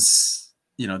it was,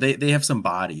 they have some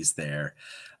bodies there.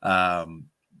 And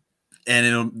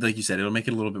it'll, like you said, it'll make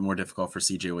it a little bit more difficult for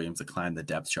CJ Williams to climb the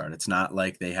depth chart. It's not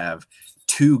like they have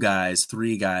 2 guys,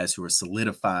 3 guys who are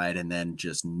solidified and then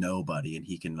just nobody, and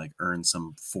he can like earn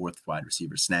some 4th wide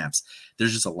receiver snaps.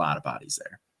 There's just a lot of bodies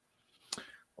there.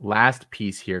 Last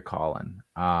piece here, Colin.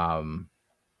 The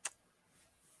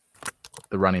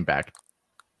running back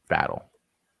battle.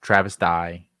 Travis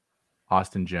Dye,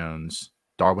 Austin Jones,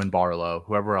 Darwin Barlow,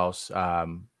 whoever else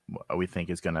we think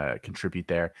is going to contribute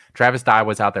there. Travis Dye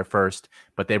was out there first,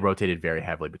 but they rotated very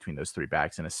heavily between those 3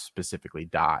 backs, and specifically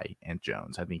Dye and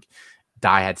Jones. I think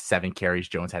Dye had 7 carries,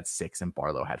 Jones had 6, and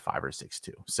Barlow had 5 or 6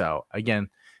 too. So again,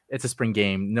 it's a spring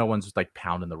game. No one's like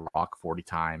pounding the rock 40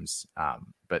 times,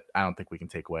 but I don't think we can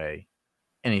take away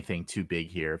anything too big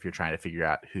here if you're trying to figure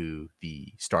out who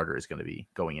the starter is going to be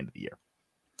going into the year.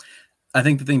 I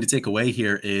think the thing to take away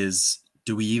here is,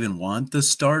 do we even want the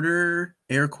starter,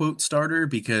 air quote starter?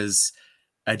 Because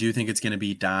I do think it's going to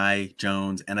be Dye,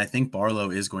 Jones, and I think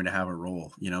Barlow is going to have a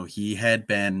role. You know, he's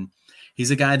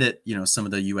a guy that, you know, some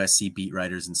of the USC beat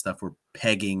writers and stuff were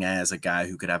pegging as a guy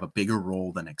who could have a bigger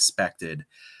role than expected.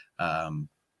 And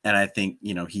I think,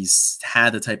 you know, he's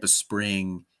had the type of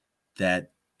spring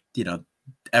that, you know,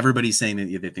 everybody's saying that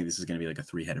they think this is going to be like a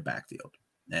 3-headed backfield.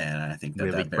 And I think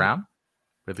Ridley Brown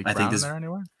I think this, there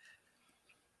anywhere?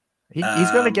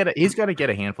 He's going to get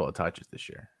a handful of touches this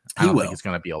year. I don't think it's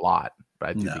going to be a lot, but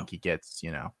I do think he gets,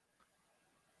 you know,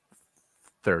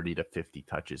 30 to 50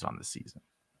 touches on the season.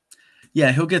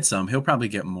 Yeah, he'll get some. He'll probably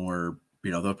get more.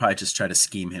 You know, they'll probably just try to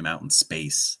scheme him out in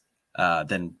space.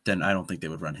 Then I don't think they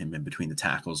would run him in between the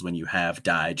tackles when you have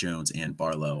Dye, Jones, and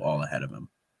Barlow all ahead of him.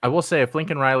 I will say, if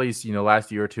Lincoln Riley's, you know,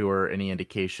 last year or two are any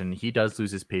indication, he does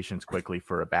lose his patience quickly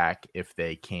for a back if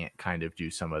they can't kind of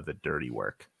do some of the dirty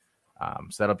work.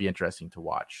 So that'll be interesting to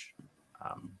watch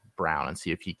Brown and see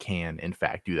if he can, in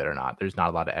fact, do that or not. There's not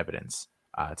a lot of evidence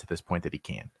to this point that he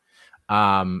can.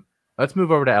 Let's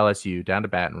move over to LSU, down to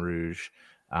Baton Rouge.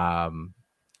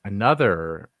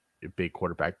 Another big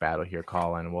quarterback battle here,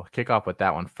 Colin. We'll kick off with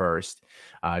that one first.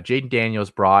 Jaden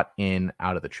Daniels brought in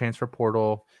out of the transfer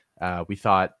portal. We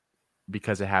thought,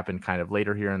 because it happened kind of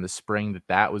later here in the spring,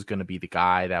 that was going to be the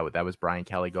guy that was Brian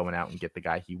Kelly going out and get the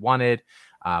guy he wanted.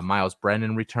 Miles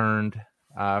Brennan returned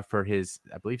for his,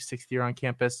 I believe, 6th year on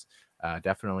campus.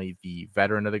 Definitely the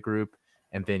veteran of the group.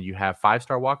 And then you have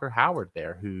 5-star Walker Howard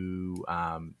there, who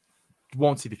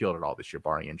won't see the field at all this year,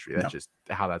 barring injury. That's just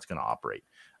how that's going to operate.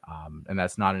 And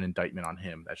that's not an indictment on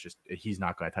him. That's just, he's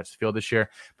not going to touch the field this year.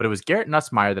 But it was Garrett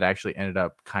Nussmeier that actually ended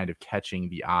up kind of catching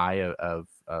the eye of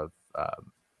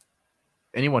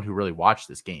anyone who really watched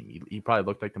this game. He probably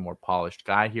looked like the more polished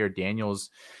guy here. Daniels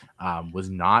was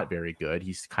not very good.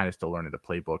 He's kind of still learning the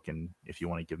playbook, and if you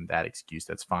want to give him that excuse,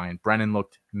 that's fine. Brennan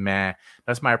looked meh.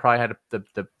 Nussmeier probably had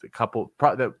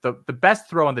the best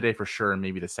throw on the day for sure, and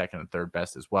maybe the second and third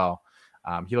best as well.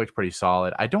 He looked pretty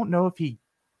solid. I don't know if he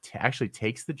actually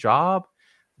takes the job,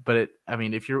 but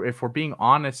if we're being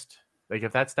honest, like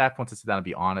if that staff wants to sit down and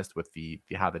be honest with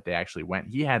how the day actually went,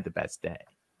 he had the best day.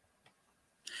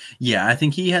 Yeah, I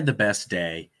think he had the best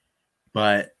day,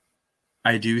 but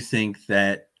I do think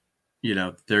that, you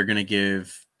know, they're going to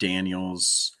give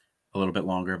Daniels a little bit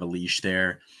longer of a leash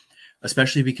there,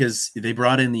 especially because they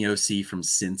brought in the OC from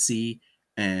Cincy,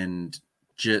 and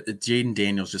Jaden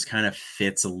Daniels just kind of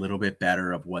fits a little bit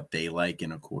better of what they like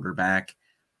in a quarterback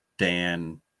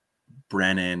than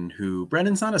Brennan,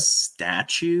 Brennan's not a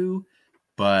statue,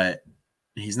 but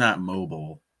he's not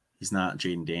mobile. He's not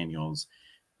Jaden Daniels.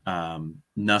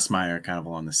 Nussmeier kind of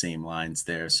along the same lines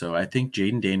there. So I think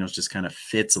Jaden Daniels just kind of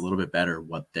fits a little bit better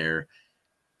what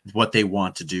they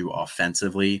want to do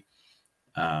offensively.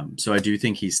 So I do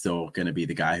think he's still going to be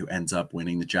the guy who ends up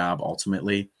winning the job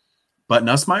ultimately. But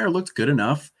Nussmeier looked good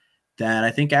enough that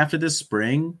I think after this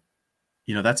spring,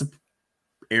 you know, that's a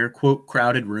air quote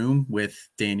crowded room with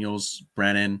Daniels,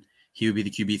 Brennan. He would be the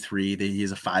QB3. He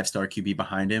has a 5-star QB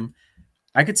behind him.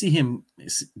 I could see him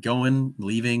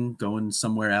going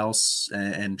somewhere else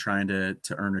and trying to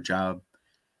earn a job.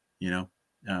 You know,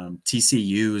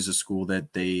 TCU is a school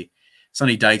that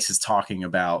Sonny Dykes is talking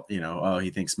about, you know, he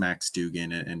thinks Max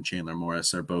Duggan and Chandler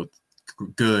Morris are both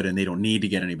good and they don't need to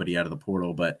get anybody out of the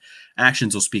portal, but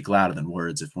actions will speak louder than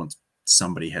words if once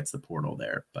somebody hits the portal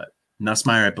there. But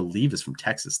Nussmeier, I believe, is from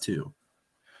Texas too.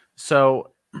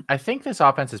 So I think this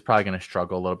offense is probably going to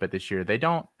struggle a little bit this year. They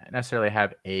don't necessarily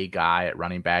have a guy at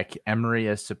running back. Emery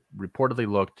has reportedly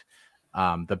looked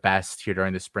the best here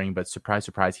during the spring, but surprise,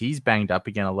 surprise, he's banged up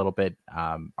again a little bit.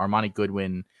 Armani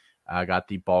Goodwin got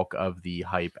the bulk of the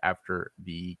hype after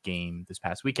the game this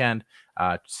past weekend.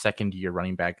 Second-year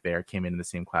running back there, came in the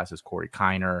same class as Corey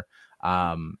Kiner.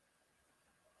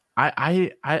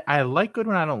 I like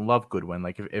Goodwin. I don't love Goodwin.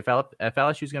 Like if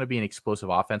LSU is going to be an explosive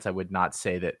offense, I would not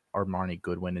say that Armani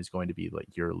Goodwin is going to be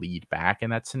like your lead back in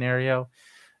that scenario.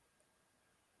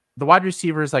 The wide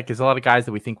receivers, like, there's a lot of guys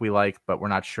that we think we like, but we're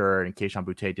not sure. And Kayshon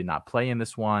Boutte did not play in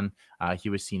this one. He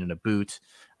was seen in a boot.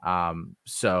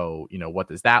 So, what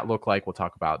does that look like? We'll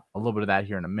talk about a little bit of that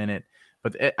here in a minute.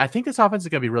 But I think this offense is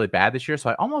going to be really bad this year. So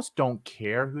I almost don't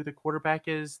care who the quarterback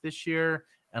is this year,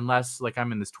 unless like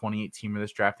I'm in this 28 team of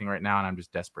this drafting right now and I'm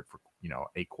just desperate for,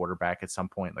 a quarterback at some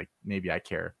point. Like maybe I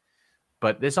care.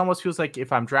 But this almost feels like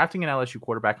if I'm drafting an LSU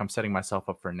quarterback, I'm setting myself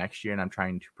up for next year and I'm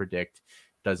trying to predict,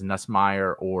 does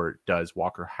Nussmeier or does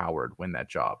Walker Howard win that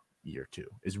job year 2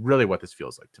 is really what this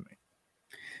feels like to me.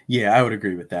 Yeah, I would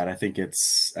agree with that. I think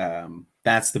it's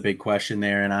that's the big question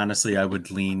there. And honestly, I would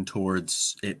lean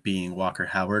towards it being Walker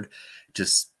Howard.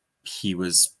 Just he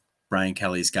was Brian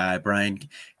Kelly's guy.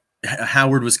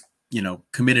 Howard was,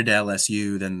 committed to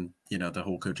LSU. Then, the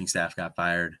whole coaching staff got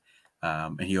fired.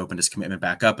 And he opened his commitment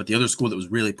back up. But the other school that was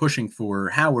really pushing for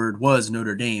Howard was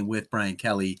Notre Dame with Brian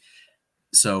Kelly.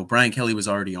 So Brian Kelly was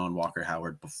already on Walker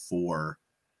Howard before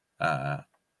the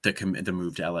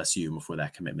move to LSU, before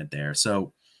that commitment there.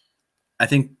 So I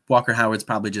think Walker Howard's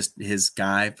probably just his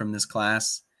guy from this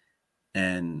class.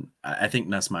 And I think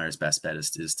Nussmeier's best bet is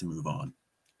to move on.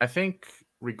 I think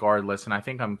regardless, and I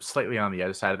think I'm slightly on the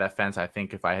other side of that fence. I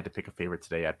think if I had to pick a favorite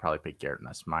today, I'd probably pick Garrett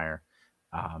Nussmeier.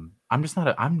 I'm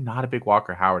not a big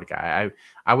Walker Howard guy.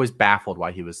 I was baffled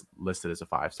why he was listed as a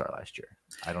 5-star last year.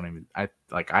 I don't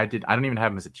even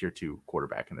have him as a tier 2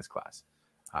 quarterback in this class.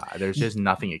 There's just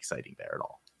nothing exciting there at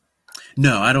all.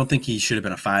 No, I don't think he should have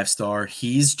been a 5-star.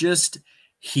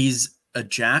 He's a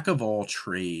jack of all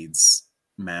trades,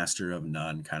 master of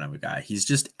none kind of a guy. He's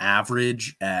just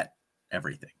average at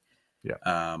everything.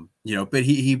 Yeah. But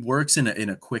he works in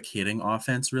a quick hitting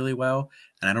offense really well.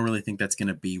 And I don't really think that's going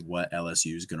to be what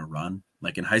LSU is going to run.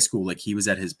 Like in high school, like he was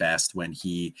at his best when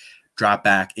he dropped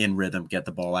back in rhythm, get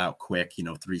the ball out quick,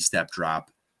 3-step drop.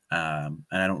 And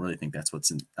I don't really think that's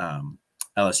what's in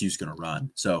LSU is going to run.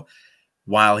 So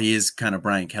while he is kind of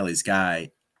Brian Kelly's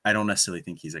guy, I don't necessarily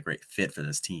think he's a great fit for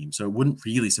this team. So it wouldn't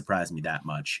really surprise me that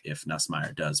much if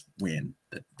Nussmeier does win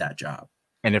that job.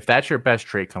 And if that's your best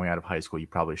trait coming out of high school, you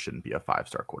probably shouldn't be a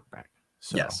 5-star quarterback.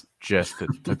 So yes. Just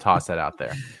to toss that out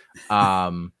there.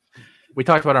 We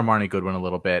talked about Armani Goodwin a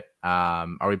little bit. Are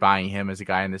we buying him as a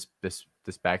guy in this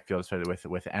backfield, especially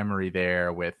with Emory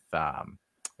there? With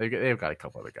they've got a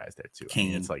couple other guys there too. Kane. I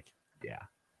mean, it's like, yeah,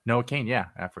 Noah Kane. Yeah,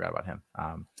 I forgot about him.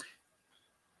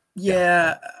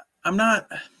 Yeah, I'm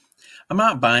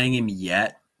not buying him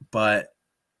yet, but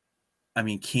I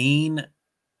mean, Kane.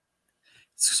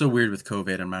 It's so weird with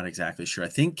COVID. I'm not exactly sure. I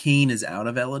think Kane is out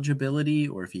of eligibility,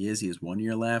 or if he has 1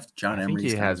 year left. I think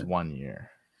he has 1 year.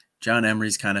 John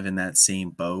Emery's kind of in that same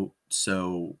boat.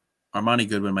 So Armani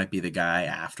Goodwin might be the guy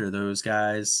after those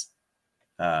guys.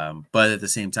 But at the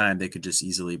same time, they could just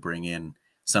easily bring in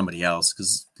somebody else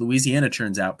because Louisiana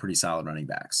churns out pretty solid running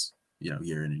backs,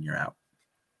 year in and year out.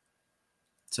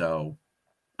 So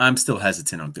I'm still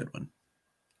hesitant on Goodwin.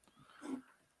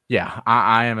 Yeah,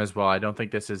 I am as well. I don't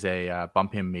think this is a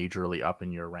bump him majorly up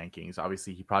in your rankings.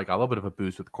 Obviously, he probably got a little bit of a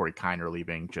boost with Corey Kiner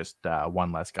leaving, just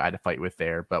one less guy to fight with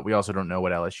there. But we also don't know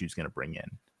what LSU is going to bring in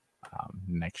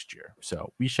next year.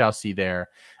 So we shall see there.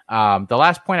 The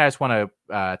last point I just want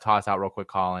to toss out real quick,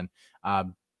 Colin.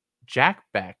 Jack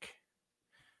Beck,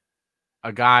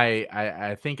 a guy,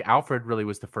 I think Alfred really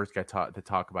was the first guy to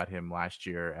talk about him last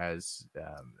year as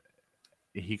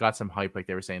he got some hype. Like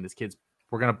they were saying,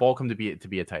 we're going to bulk him to be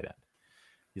a tight end.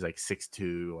 He's like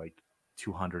 6'2", like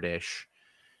 200-ish.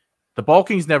 The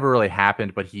bulking's never really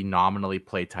happened, but he nominally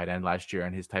played tight end last year,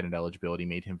 and his tight end eligibility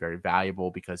made him very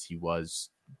valuable because he was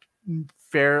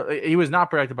he was not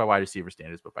protected by wide receiver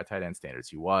standards, but by tight end standards,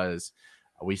 he was.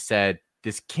 We said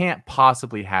this can't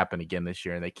possibly happen again this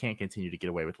year, and they can't continue to get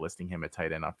away with listing him at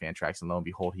tight end on Fantrax. And lo and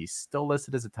behold, he's still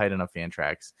listed as a tight end on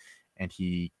Fantrax, and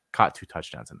he caught 2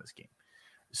 touchdowns in this game.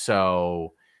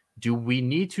 So do we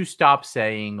need to stop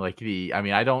saying I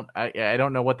don't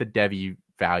know what the Devy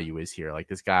value is here. Like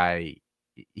this guy,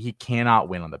 he cannot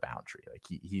win on the boundary. Like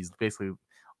he's basically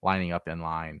lining up in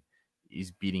line.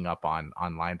 He's beating up on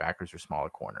linebackers or smaller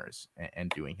corners and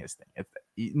doing his thing.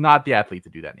 It's not the athlete to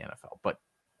do that in the NFL, but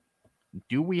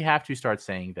do we have to start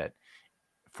saying that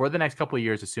for the next couple of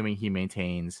years, assuming he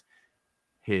maintains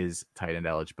his tight end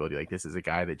eligibility, like this is a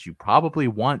guy that you probably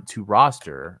want to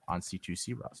roster on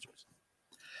C2C rosters?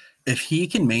 If he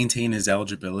can maintain his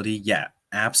eligibility, yeah,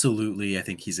 absolutely. I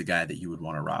think he's a guy that you would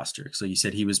want to roster. So you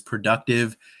said he was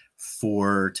productive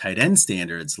for tight end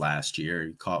standards last year.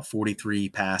 He caught 43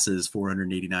 passes,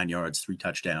 489 yards, 3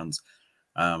 touchdowns.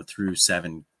 through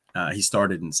 7. He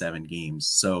started in 7 games.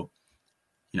 So,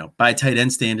 by tight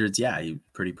end standards, yeah, he's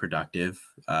pretty productive.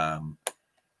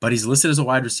 But he's listed as a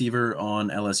wide receiver on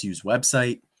LSU's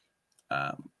website.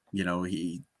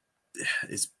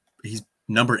 He's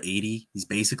number 80. He's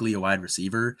basically a wide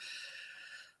receiver.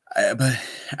 But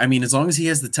I mean, as long as he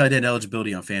has the tight end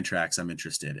eligibility on Fantrax, I'm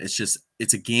interested.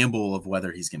 It's a gamble of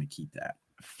whether he's going to keep that.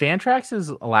 Fantrax is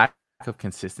a lack of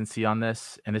consistency on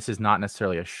this, and this is not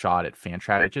necessarily a shot at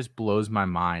Fantrax. It just blows my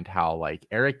mind how, like,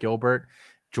 Eric Gilbert,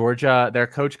 Georgia, their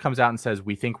coach comes out and says,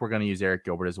 we think we're going to use Eric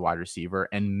Gilbert as a wide receiver,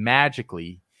 and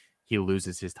magically he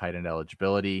loses his tight end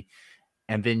eligibility.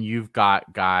 And then you've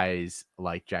got guys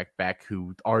like Jack Beck,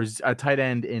 who are a tight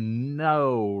end in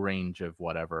no range of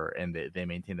whatever, and they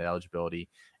maintain that eligibility.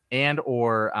 And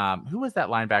or who was that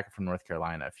linebacker from North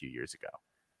Carolina a few years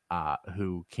ago,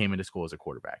 who came into school as a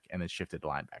quarterback and then shifted to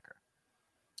linebacker?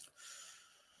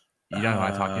 You know who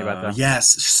I'm talking about, though?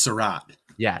 Yes, Surratt.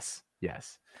 Yes.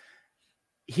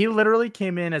 He literally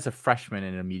came in as a freshman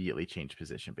and immediately changed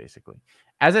position, basically.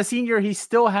 As a senior, he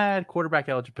still had quarterback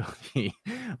eligibility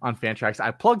on Fantrax.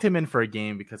 I plugged him in for a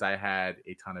game because I had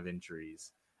a ton of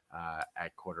injuries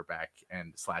at quarterback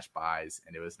and /buys,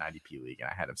 and it was an IDP league, and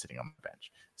I had him sitting on the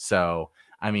bench. So,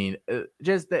 I mean,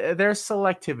 just there's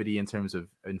selectivity in terms of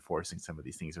enforcing some of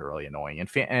these things are really annoying.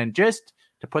 And just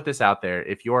to put this out there,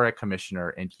 if you're a commissioner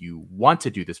and you want to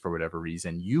do this for whatever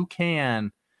reason, you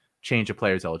can change a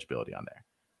player's eligibility on there.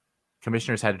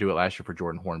 Commissioners had to do it last year for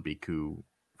Jordan Hornbeek, who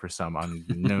for some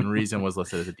unknown reason was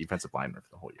listed as a defensive lineman for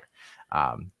the whole year,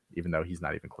 even though he's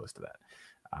not even close to that.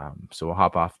 So we'll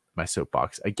hop off my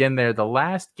soapbox. Again, the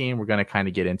last game we're going to kind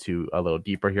of get into a little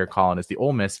deeper here, Colin, is the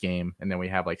Ole Miss game. And then we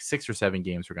have like 6 or 7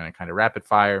 games we're going to kind of rapid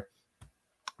fire.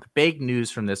 The big news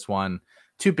from this one,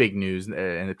 2 big news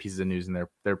and the pieces of news, and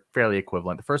they're fairly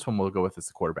equivalent. The first one we'll go with is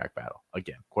the quarterback battle.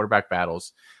 Again, quarterback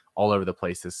battles all over the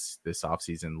place this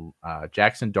offseason.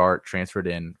 Jackson Dart transferred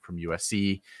in from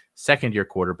USC, second-year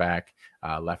quarterback,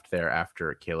 left there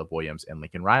after Caleb Williams and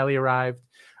Lincoln Riley arrived.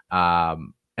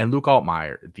 And Luke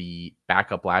Altmaier, the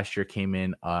backup last year, came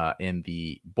in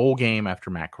the bowl game after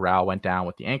Matt Corral went down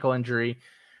with the ankle injury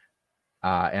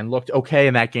and looked okay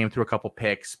in that game, threw a couple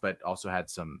picks, but also had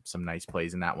some nice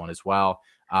plays in that one as well.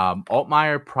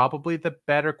 Altmaier, probably the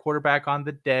better quarterback on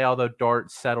the day, although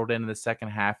Dart settled in the second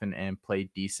half and played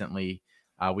decently.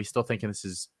 We still thinking this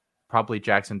is probably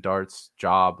Jackson Dart's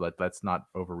job. Let's not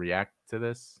overreact to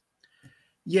this.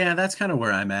 Yeah, that's kind of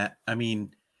where I'm at. I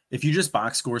mean, if you just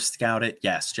box score scout it,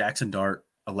 yes, Jackson Dart,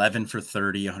 11 for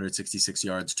 30, 166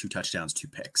 yards, 2 touchdowns, 2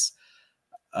 picks.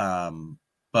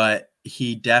 But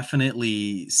he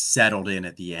definitely settled in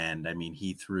at the end. I mean,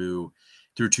 he threw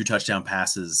 2 touchdown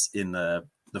passes in the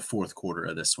fourth quarter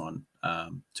of this one.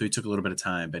 So he took a little bit of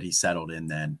time, but he settled in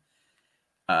then.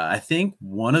 I think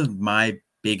one of my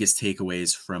biggest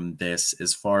takeaways from this,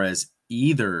 as far as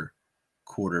either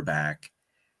quarterback,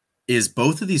 is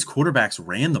both of these quarterbacks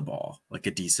ran the ball like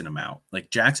a decent amount. Like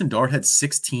Jackson Dart had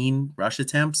 16 rush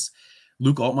attempts.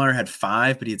 Luke Altmaier had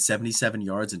 5, but he had 77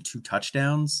 yards and 2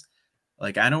 touchdowns.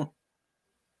 Like,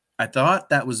 I thought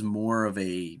that was more of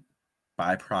a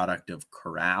byproduct of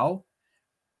Corral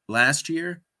last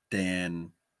year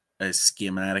than a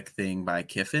schematic thing by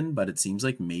Kiffin, but it seems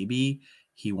like maybe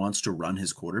he wants to run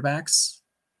his quarterbacks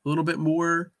a little bit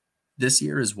more this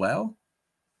year as well.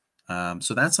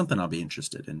 So that's something I'll be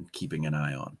interested in keeping an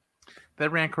eye on. They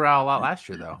ran Corral a lot last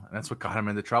year, though, and that's what got him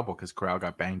into trouble because Corral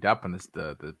got banged up in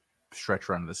the stretch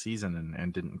run of the season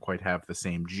and didn't quite have the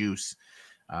same juice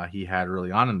he had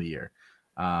early on in the year.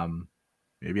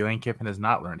 Maybe Lane Kiffin has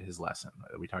not learned his lesson.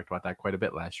 We talked about that quite a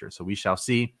bit last year, so we shall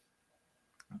see.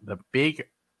 The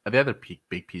other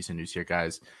big piece of news here,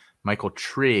 guys, Michael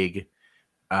Trigg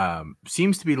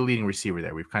seems to be the leading receiver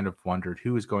there. We've kind of wondered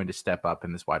who is going to step up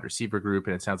in this wide receiver group,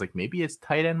 and it sounds like maybe it's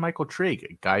tight end Michael Trigg,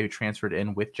 a guy who transferred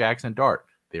in with Jackson Dart.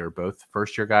 They were both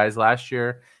first-year guys last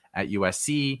year at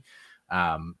USC,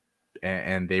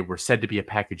 and they were said to be a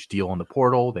package deal on the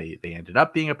portal. They ended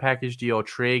up being a package deal.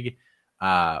 Trigg,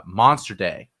 monster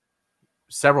day,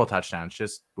 several touchdowns,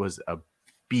 just was a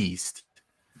beast.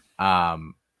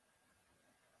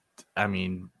 I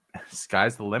mean,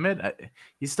 sky's the limit.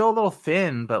 He's still a little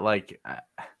thin, but like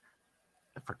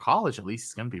for college, at least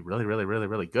he's going to be really, really, really,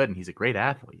 really good. And he's a great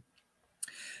athlete.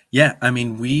 Yeah. I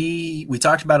mean, we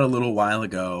talked about it a little while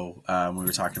ago. We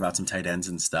were talking about some tight ends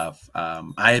and stuff.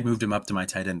 I had moved him up to my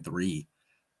tight end 3.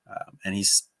 And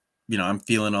he's, I'm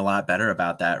feeling a lot better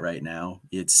about that right now.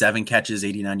 He had 7 catches,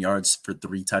 89 yards for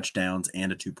 3 touchdowns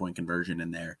and a 2-point conversion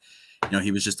in there.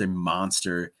 He was just a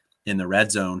monster in the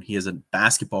red zone. He has a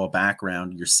basketball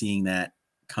background. You're seeing that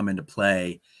come into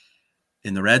play.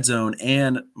 in the red zone.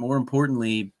 And more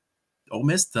importantly, Ole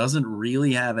Miss doesn't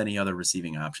really have any other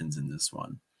receiving options in this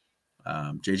one.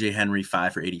 JJ Henry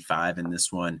 5 for 85 in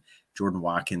this one. Jordan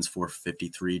Watkins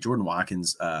 453. Jordan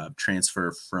Watkins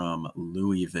transfer from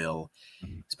Louisville.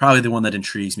 It's probably the one that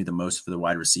intrigues me the most for the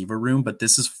wide receiver room, but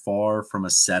this is far from a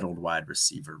settled wide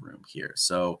receiver room here.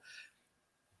 So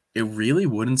it really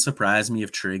wouldn't surprise me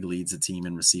if Trigg leads the team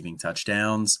in receiving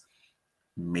touchdowns,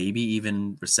 maybe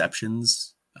even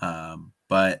receptions.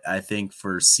 But I think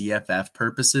for CFF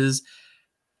purposes,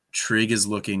 Trigg is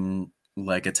looking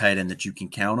like a tight end that you can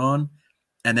count on.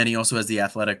 And then he also has the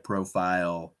athletic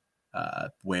profile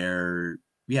where,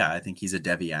 I think he's a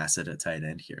Devy asset at tight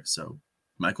end here. So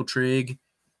Michael Trigg,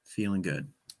 feeling good.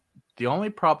 The only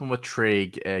problem with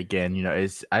Trigg, again,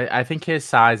 is I think his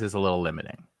size is a little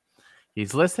limiting.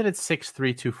 He's listed at 6'3",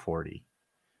 240,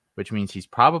 which means he's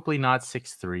probably not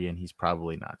 6'3", and he's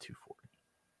probably not 240.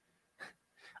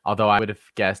 Although I would have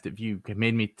guessed, if you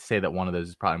made me say that one of those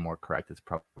is probably more correct, it's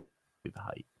probably the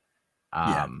height.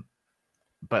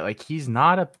 But like, he's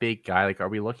not a big guy. Like, are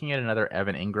we looking at another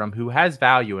Evan Ingram who has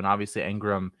value? And obviously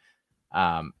Ingram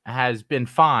has been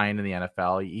fine in the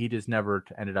NFL. He just never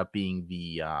ended up being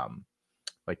the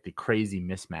the crazy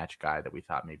mismatch guy that we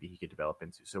thought maybe he could develop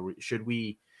into. So should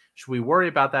we worry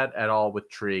about that at all with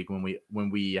Trigg when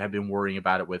we have been worrying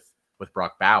about it with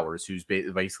Brock Bowers, who's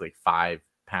basically like 5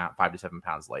 to 7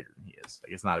 pounds lighter than he is?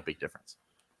 Like, it's not a big difference.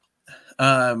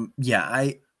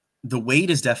 The weight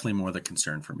is definitely more the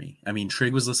concern for me. I mean,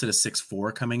 Trigg was listed as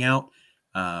 6'4" coming out,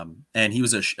 and he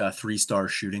was a 3-star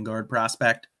shooting guard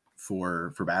prospect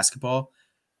for basketball.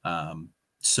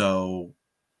 So,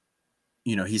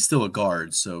 he's still a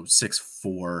guard. So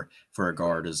 6'4" for a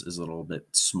guard is a little bit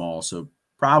small. So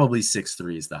probably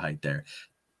 6'3" is the height there.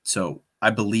 So I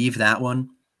believe that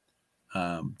one.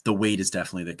 The weight is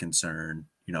definitely the concern.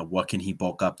 What can he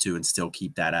bulk up to and still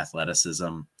keep that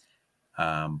athleticism?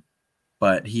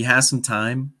 But he has some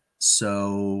time,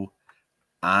 so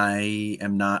I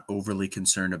am not overly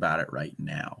concerned about it right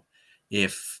now.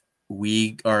 If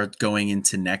we are going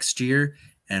into next year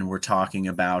and we're talking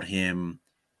about him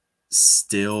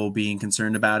still being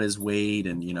concerned about his weight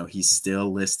and, he's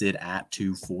still listed at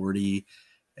 240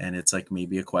 and it's like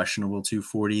maybe a questionable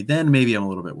 240, then maybe I'm a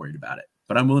little bit worried about it.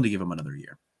 But I'm willing to give him another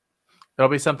year. There'll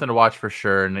be something to watch for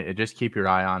sure, and just keep your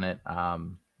eye on it.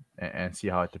 And see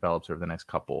how it develops over the next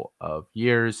couple of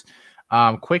years.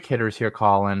 Quick hitters here,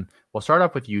 Colin. We'll start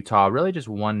off with Utah. Really just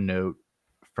one note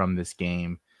from this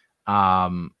game.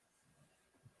 Did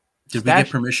we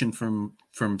get permission from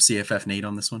CFF Nate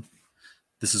on this one?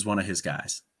 This is one of his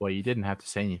guys. Well, you didn't have to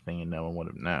say anything and no one would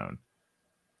have known.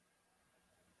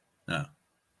 Oh.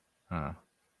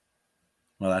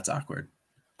 Well, that's awkward.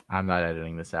 I'm not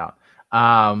editing this out.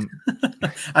 I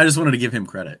just wanted to give him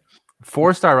credit.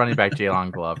 4-star running back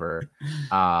Jalen Glover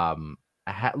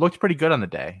looked pretty good on the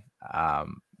day.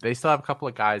 They still have a couple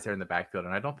of guys there in the backfield,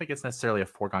 and I don't think it's necessarily a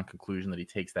foregone conclusion that he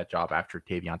takes that job after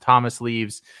Tavion Thomas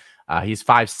leaves. He's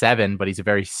 5'7", but he's a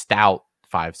very stout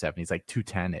 5'7". He's like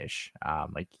 210-ish.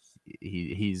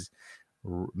 He's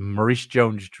Maurice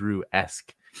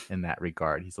Jones-Drew-esque in that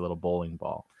regard. He's a little bowling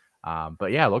ball.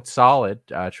 But yeah, looked solid.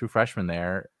 True freshman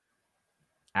there.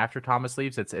 After Thomas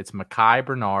leaves, it's Mekhi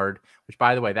Bernard, which,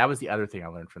 by the way, that was the other thing I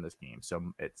learned from this game.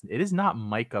 So it is not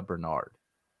Micah Bernard.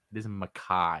 It is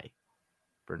Mekhi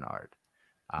Bernard.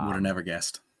 Would have never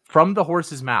guessed. From the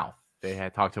horse's mouth. They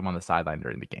had talked to him on the sideline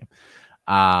during the game.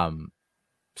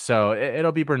 So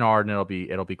it'll be Bernard and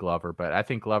it'll be Glover, but I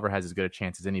think Glover has as good a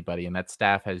chance as anybody, and that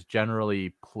staff has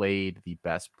generally played the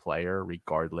best player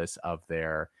regardless of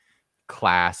their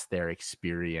class, their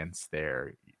experience,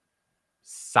 their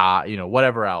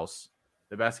whatever else.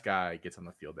 The best guy gets on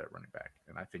the field at running back,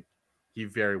 and I think he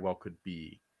very well could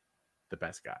be the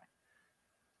best guy.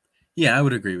 Yeah, I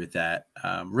would agree with that.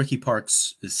 Ricky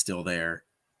Parks is still there.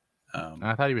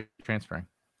 I thought he was transferring.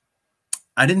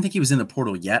 I didn't think he was in the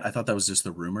portal yet. I thought that was just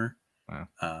the rumor.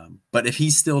 Wow. But if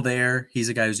he's still there, he's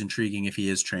a guy who's intriguing. If he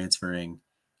is transferring,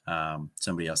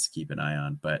 somebody else to keep an eye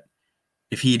on. But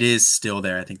if he is still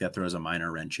there, I think that throws a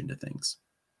minor wrench into things.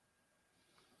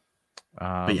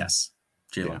 But yes,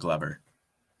 Jalen Glover.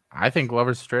 I think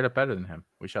Glover's straight up better than him.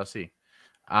 We shall see.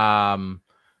 And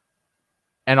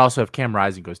also, if Cam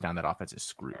Rising goes down, that offense is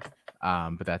screwed.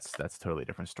 But that's a totally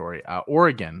different story.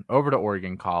 Oregon, over to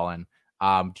Oregon, Colin.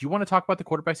 Do you want to talk about the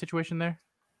quarterback situation there?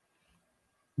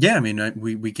 Yeah, I mean,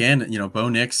 we can. Bo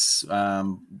Nix,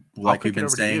 like we've been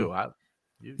saying.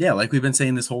 Like we've been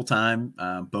saying this whole time.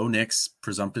 Bo Nix,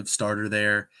 presumptive starter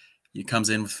there. He comes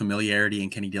in with familiarity in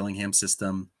Kenny Dillingham's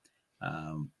system.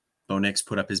 Bo Nix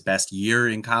put up his best year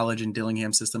in college in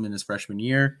Dillingham's system in his freshman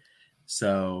year.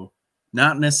 So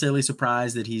Not necessarily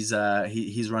surprised that he's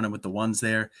running with the ones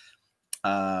there.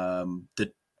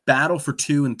 The battle for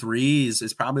 2 and 3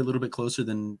 is probably a little bit closer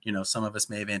than some of us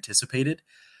may have anticipated.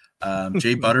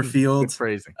 Jay Butterfield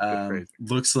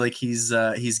looks like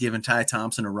he's given Ty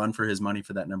Thompson a run for his money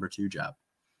for that number 2 job.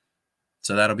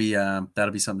 So that'll be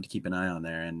something to keep an eye on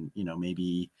there. And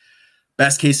maybe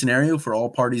best case scenario for all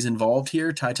parties involved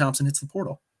here, Ty Thompson hits the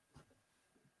portal.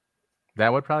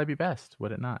 That would probably be best,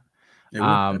 would it not? It would.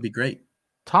 That'd be great.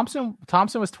 Thompson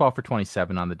was 12 for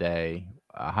 27 on the day,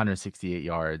 168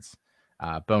 yards.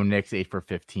 Bo Nix 8 for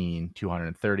 15,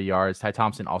 230 yards. Ty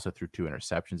Thompson also threw 2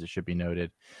 interceptions. It should be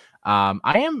noted.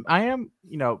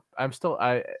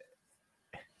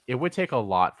 It would take a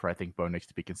lot for, I think, Bo Nix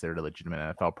to be considered a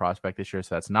legitimate NFL prospect this year.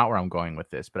 So that's not where I'm going with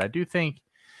this. But I do think,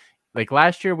 like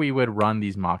last year, we would run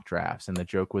these mock drafts, and the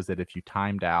joke was that if you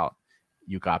timed out,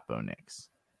 you got Bo Nix.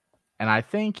 And I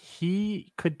think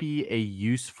he could be a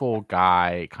useful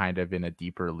guy kind of in a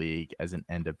deeper league as an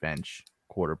end of bench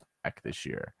quarterback this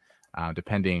year,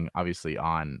 depending obviously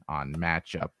on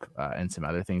matchup and some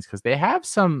other things, because they have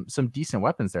some decent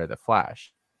weapons there that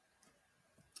flash.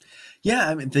 Yeah,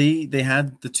 I mean they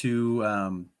had the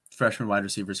 2 freshman wide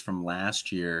receivers from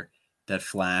last year that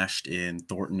flashed in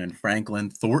Thornton and Franklin.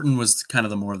 Thornton was kind of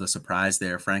the more of the surprise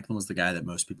there. Franklin was the guy that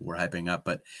most people were hyping up,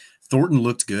 but Thornton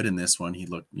looked good in this one. He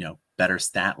looked, better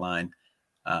stat line.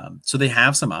 So they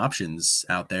have some options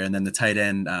out there. And then the tight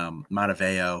end,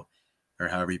 Mataveo, or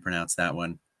however you pronounce that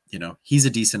one, he's a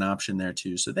decent option there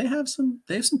too. So they have some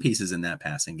pieces in that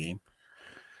passing game.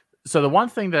 So the one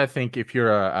thing that I think, if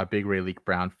you're a big Rayleigh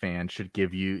Brown fan, should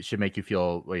make you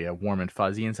feel warm and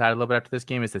fuzzy inside a little bit after this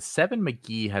game is that Seven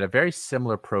McGee had a very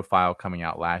similar profile coming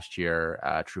out last year,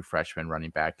 true freshman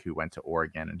running back who went to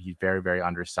Oregon, and he's very, very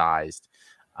undersized.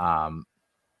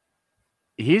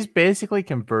 He's basically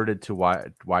converted to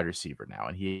wide receiver now,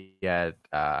 and he had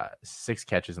 6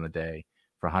 catches in the day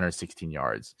for 116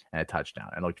 yards and a touchdown,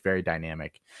 and looked very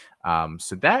dynamic.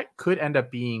 So that could end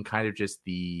up being kind of just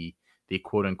the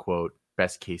quote unquote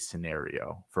best case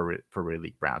scenario for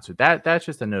Rayleigh Brown. So that's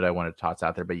just a note I wanted to toss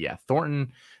out there. But yeah,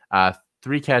 Thornton,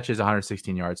 3 catches,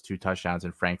 116 yards, 2 touchdowns,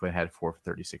 and Franklin had 4 for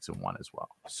 36 and 1 as well.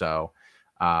 So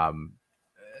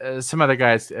some other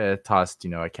guys tossed,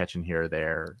 a catch in here or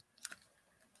there.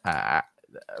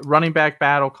 Running back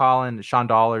battle, Colin, Sean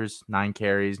Dollars, 9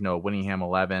 carries, Noah Winningham,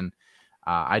 11.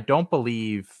 I don't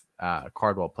believe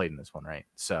Cardwell played in this one, right?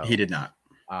 So he did not.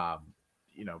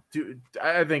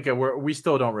 I think we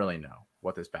still don't really know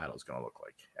what this battle is going to look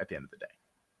like at the end of the day.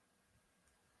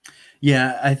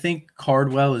 Yeah, I think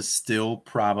Cardwell is still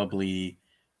probably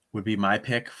would be my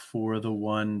pick for the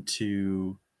one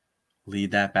to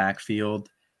lead that backfield.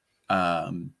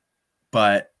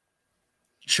 But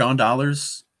Sean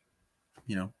Dollars,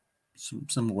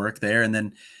 some work there. And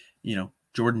then,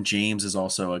 Jordan James is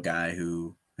also a guy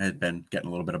who had been getting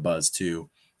a little bit of buzz too.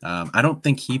 I don't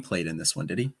think he played in this one,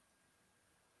 did he?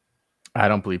 I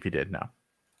don't believe he did. No.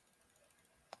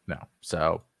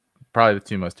 So probably the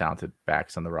 2 most talented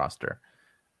backs on the roster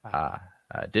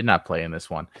did not play in this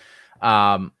one.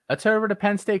 Let's head over to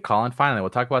Penn State, Colin. Finally, we'll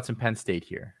talk about some Penn State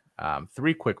here.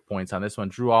 3 quick points on this one.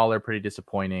 Drew Aller, pretty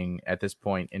disappointing at this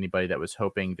point. Anybody that was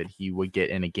hoping that he would get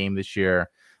in a game this year,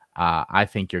 I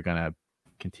think you're going to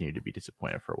continue to be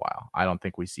disappointed for a while. I don't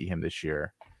think we see him this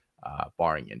year,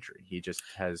 barring injury. He just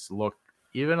has looked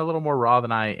even a little more raw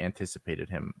than I anticipated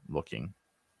him looking.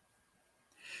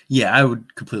 Yeah, I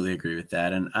would completely agree with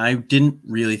that. And I didn't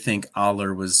really think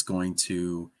Aller was going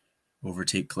to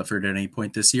overtake Clifford at any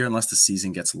point this year, unless the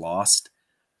season gets lost.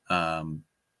 Then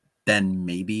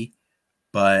maybe.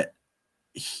 But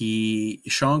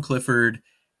Sean Clifford,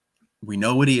 we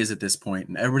know what he is at this point,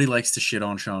 and everybody likes to shit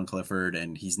on Sean Clifford,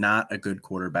 and he's not a good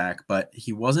quarterback, but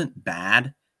he wasn't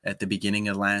bad at the beginning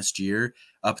of last year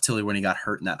up till when he got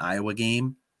hurt in that Iowa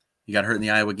game. He got hurt in the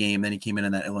Iowa game. Then he came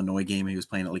in that Illinois game. And he was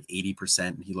playing at like 80%,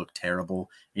 and he looked terrible.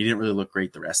 He didn't really look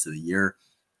great the rest of the year.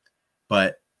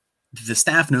 But the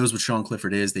staff knows what Sean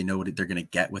Clifford is. They know what they're going to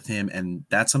get with him, and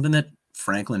that's something that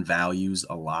Franklin values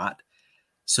a lot.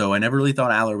 So I never really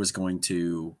thought Aller was going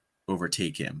to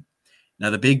overtake him. Now,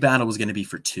 the big battle was going to be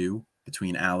for 2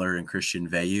 between Aller and Christian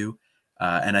Veilleux.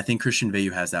 And I think Christian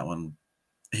Veilleux has that one.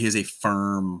 He has a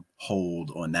firm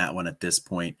hold on that one at this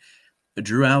point. But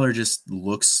Drew Aller just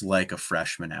looks like a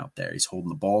freshman out there. He's holding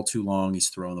the ball too long. He's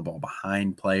throwing the ball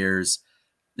behind players.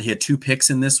 He had 2 picks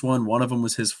in this one. One of them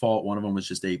was his fault. One of them was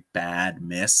just a bad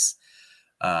miss.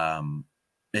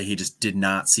 He just did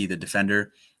not see the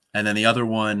defender. And then the other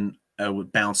one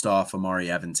bounced off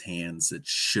Amari Evans' hands. It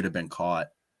should have been caught,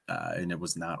 and it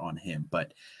was not on him.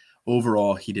 But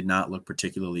overall, he did not look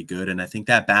particularly good. And I think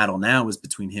that battle now is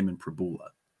between him and Prabula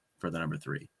for the number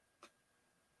 3.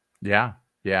 Yeah.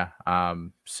 Yeah.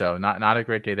 So not a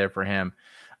great day there for him.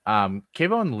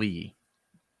 Kayvon Lee,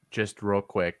 just real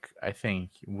quick, I think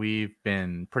we've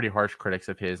been pretty harsh critics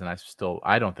of his, and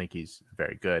I don't think he's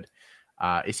very good.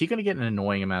 Is he going to get an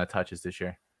annoying amount of touches this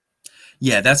year?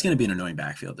 Yeah, that's going to be an annoying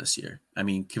backfield this year. I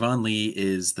mean, Kayvon Lee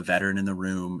is the veteran in the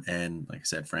room, and like I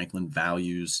said, Franklin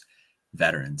values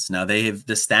veterans. Now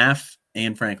the staff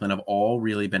and Franklin have all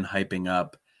really been hyping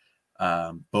up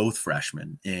both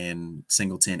freshmen in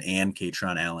Singleton and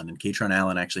Katron Allen. And Katron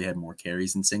Allen actually had more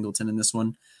carries than Singleton in this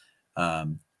one.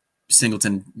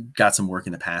 Singleton got some work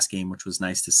in the pass game, which was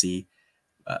nice to see.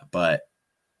 But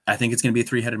I think it's going to be a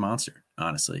 3-headed monster,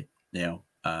 honestly.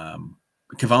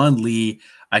 Kayvon Lee,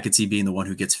 I could see being the one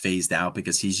who gets phased out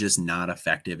because he's just not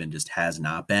effective and just has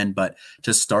not been. But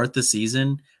to start the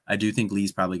season, I do think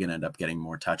Lee's probably going to end up getting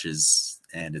more touches,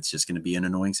 and it's just going to be an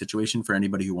annoying situation for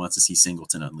anybody who wants to see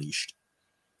Singleton unleashed.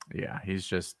 Yeah, he's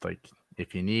just like,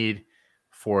 if you need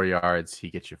 4 yards, he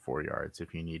gets you 4 yards.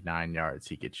 If you need 9 yards,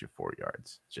 he gets you 4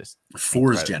 yards. Just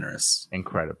 4 is generous.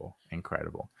 Incredible.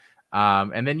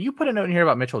 And then you put a note in here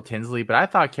about Mitchell Tinsley, but I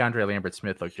thought Keandre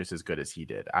Lambert-Smith looked just as good as he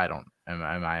did. Am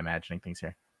I imagining things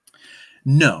here?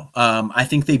 No, I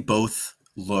think they both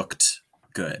looked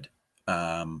good.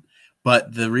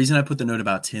 But the reason I put the note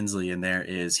about Tinsley in there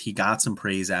is he got some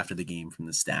praise after the game from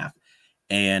the staff,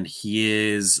 and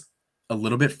he is a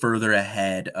little bit further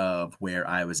ahead of where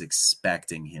I was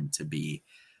expecting him to be.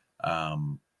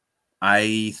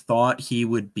 I thought he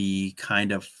would be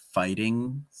kind of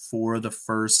fighting for the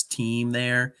first team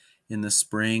there in the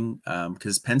spring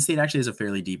because Penn State actually has a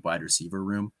fairly deep wide receiver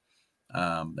room.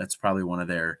 That's probably one of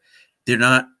they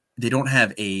don't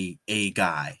have a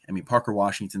guy. I mean, Parker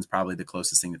Washington's probably the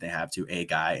closest thing that they have to a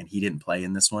guy, and he didn't play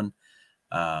in this one.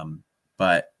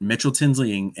 But Mitchell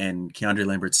Tinsley and Keandre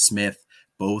Lambert-Smith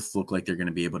both look like they're going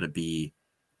to be able to be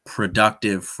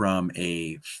productive from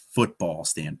a football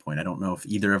standpoint. I don't know if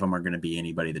either of them are going to be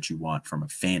anybody that you want from a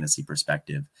fantasy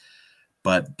perspective,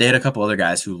 but they had a couple other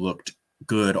guys who looked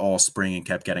good all spring and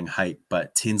kept getting hype,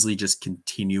 but Tinsley just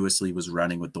continuously was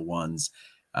running with the ones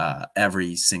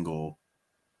every single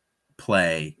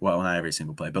play. Well, not every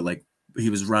single play, but like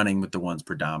he was running with the ones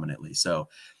predominantly. So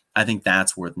I think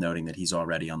that's worth noting that he's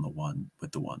already on the one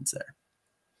with the ones there.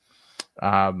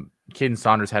 Caden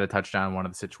Saunders had a touchdown in one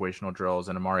of the situational drills,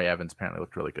 and Amari Evans apparently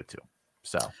looked really good too.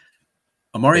 So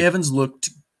Amari Evans looked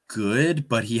good,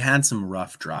 but he had some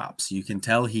rough drops. You can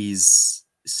tell he's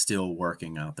still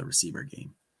working out the receiver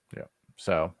game. Yeah.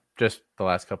 So just the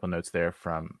last couple of notes there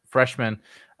from freshmen.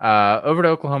 Over to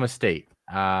Oklahoma State.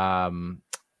 I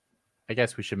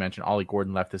guess we should mention Ollie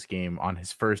Gordon left this game on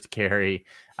his first carry,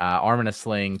 arm in a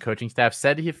sling. Coaching staff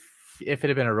said if it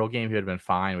had been a real game, he would have been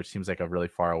fine, which seems like a really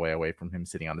far away from him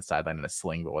sitting on the sideline in a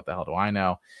sling, but what the hell do I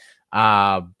know?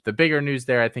 The bigger news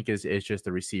there, I think, is just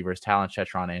the receivers. Talon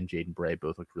Chetron and Jaden Bray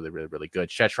both look really, really, really good.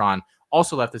 Chetron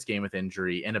also left this game with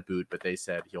injury in a boot, but they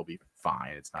said he'll be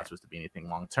fine. It's not supposed to be anything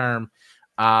long-term.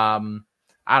 I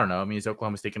don't know. I mean, is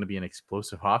Oklahoma State going to be an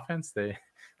explosive offense? The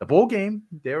bowl game,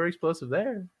 they were explosive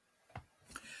there.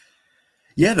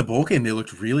 Yeah, the bowl game, they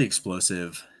looked really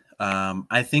explosive.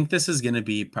 I think this is going to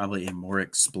be probably a more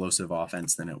explosive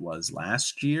offense than it was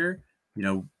last year. You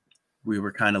know, we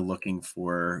were kind of looking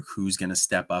for who's going to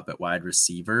step up at wide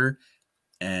receiver,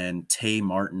 and Tay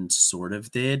Martin sort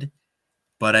of did,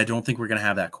 but I don't think we're going to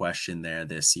have that question there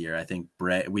this year. I think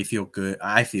Bray,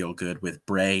 I feel good with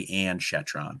Bray and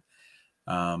Chetron.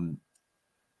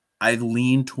 I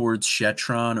lean towards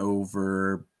Chetron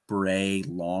over Bray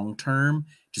long-term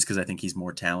just because I think he's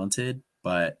more talented,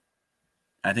 but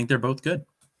I think they're both good.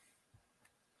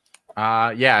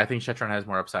 Yeah, I think Chetron has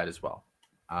more upside as well.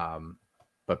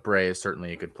 But Bray is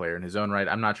certainly a good player in his own right.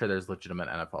 I'm not sure there's legitimate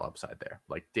NFL upside there.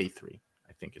 Like day 3,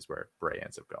 I think, is where Bray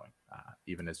ends up going,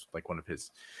 even as like one of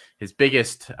his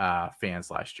biggest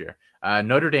fans last year.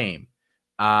 Notre Dame.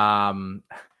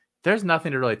 There's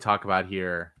nothing to really talk about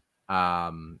here.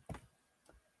 As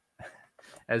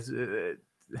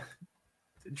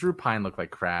Drew Pine looked like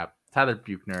crap. Tyler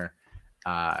Buchner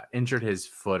injured his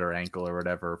foot or ankle or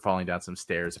whatever, falling down some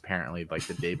stairs apparently like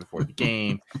the day before the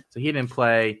game. So he didn't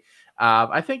play.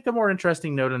 I think the more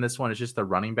interesting note in this one is just the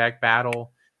running back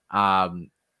battle.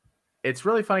 It's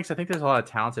really funny because I think there's a lot of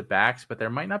talented backs, but there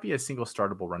might not be a single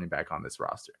startable running back on this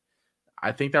roster.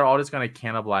 I think they're all just going to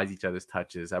cannibalize each other's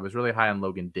touches. I was really high on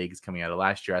Logan Diggs coming out of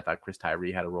last year. I thought Chris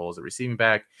Tyree had a role as a receiving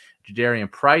back.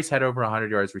 Jadarian Price had over 100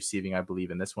 yards receiving, I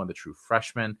believe, in this one, the true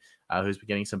freshman, who's been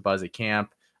getting some buzz at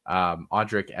camp.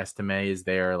 Audric Estime is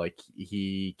there. Like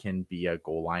he can be a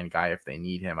goal line guy if they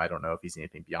need him. I don't know if he's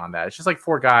anything beyond that. It's just like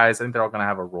 4 guys. I think they're all going to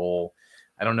have a role.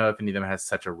 I don't know if any of them has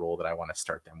such a role that I want to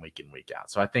start them week in, week out.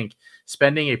 So I think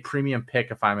spending a premium pick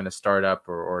if I'm in a startup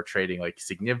or trading like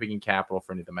significant capital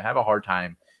for any of them, I have a hard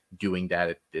time doing that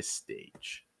at this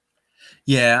stage.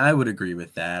 Yeah, I would agree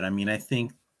with that. I mean, I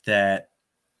think that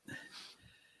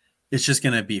it's just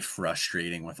going to be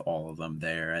frustrating with all of them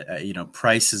there.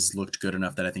 Price has looked good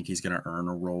enough that I think he's going to earn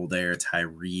a role there.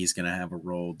 Tyree's going to have a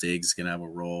role. Diggs going to have a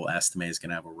role. Estime is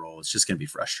going to have a role. It's just going to be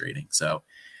frustrating. So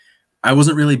I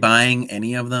wasn't really buying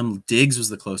any of them. Diggs was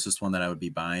the closest one that I would be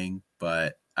buying,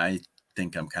 but I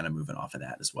think I'm kind of moving off of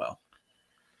that as well.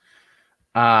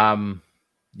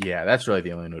 Yeah, that's really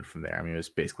the only note from there. I mean, it was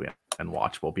basically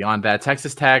unwatchable. Beyond that,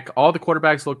 Texas Tech, all the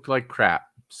quarterbacks looked like crap.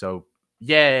 So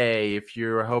yay, if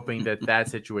you're hoping that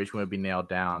situation would be nailed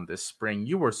down this spring,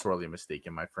 you were sorely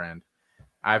mistaken, my friend.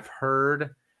 I've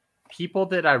heard people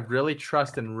that I really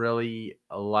trust and really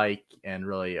like and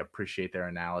really appreciate their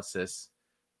analysis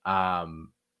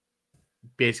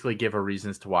basically give a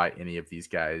reasons to why any of these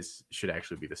guys should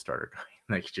actually be the starter guy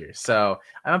next year. So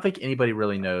I don't think anybody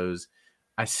really knows.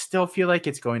 I still feel like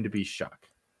it's going to be Shough,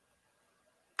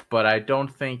 but I don't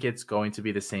think it's going to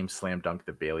be the same slam dunk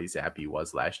that Bailey Zappi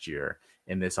was last year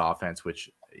in this offense, which,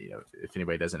 if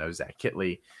anybody doesn't know, Zach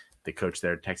Kittley, the coach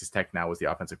there at Texas Tech, now was the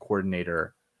offensive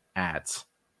coordinator at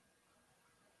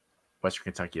Western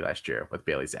Kentucky last year with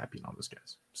Bailey Zappi and all those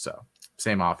guys. So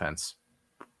same offense,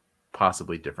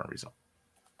 possibly different result.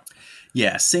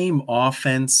 Yeah, same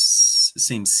offense,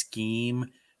 same scheme,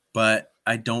 but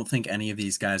I don't think any of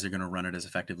these guys are going to run it as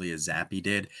effectively as Zappi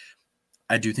did.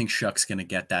 I do think Shough's going to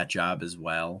get that job as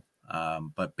well.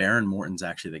 But Behren Morton's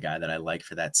actually the guy that I like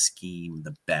for that scheme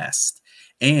the best.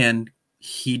 And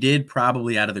he did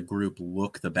probably out of the group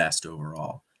look the best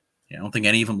overall. I don't think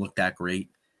any of them looked that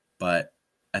great, but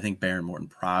I think Behren Morton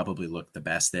probably looked the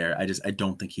best there. I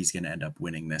don't think he's going to end up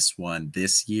winning this one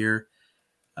this year.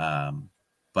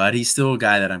 But he's still a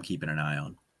guy that I'm keeping an eye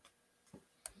on.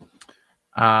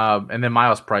 And then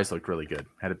Miles Price looked really good.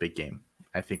 Had a big game.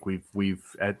 I think we've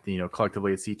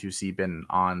collectively at C2C been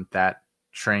on that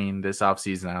train this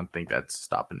offseason. I don't think that's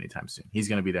stopping anytime soon. He's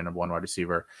going to be their number 1 wide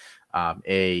receiver.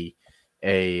 A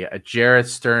Jarrett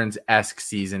Stearns-esque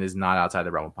season is not outside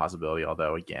the realm of possibility,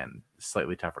 although, again,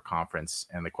 slightly tougher conference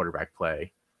and the quarterback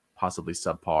play possibly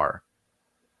subpar.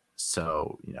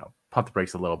 So, pump the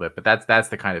brakes a little bit, but that's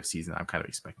the kind of season I'm kind of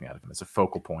expecting out of him as a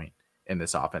focal point in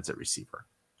this offense at receiver.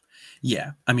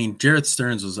 Yeah. I mean, Jarrett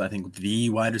Stearns was, I think, the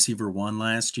wide receiver 1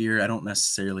 last year. I don't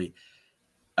necessarily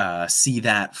see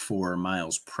that for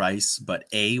Miles Price, but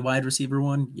a wide receiver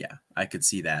 1, yeah, I could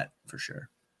see that for sure.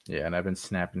 Yeah, and I've been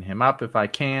snapping him up if I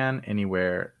can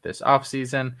anywhere this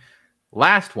offseason.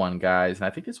 Last one, guys, and I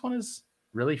think this one is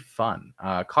really fun.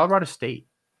 Colorado State.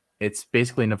 It's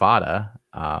basically Nevada,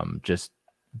 just,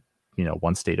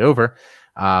 one state over.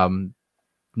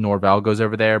 Norvell goes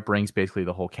over there, brings basically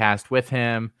the whole cast with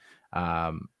him.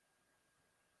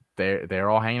 They're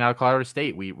all hanging out at Colorado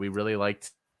State. We really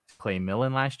liked Clay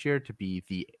Millen last year to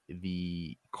be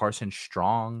the Carson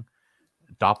Strong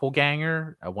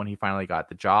doppelganger when he finally got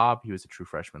the job. He was a true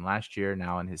freshman last year.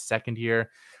 Now in his second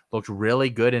year, looked really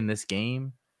good in this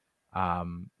game.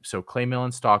 So Clay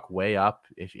Millen stock way up.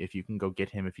 If you can go get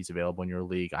him, if he's available in your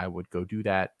league, I would go do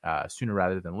that sooner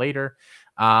rather than later.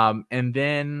 And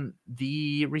then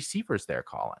the receivers there,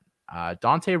 Colin.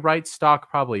 Dante Wright stock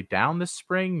probably down this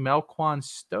spring. Melquan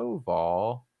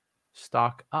Stovall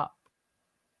stock up.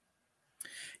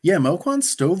 Yeah, Melquan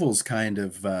Stovall's kind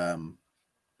of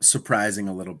surprising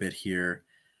a little bit here.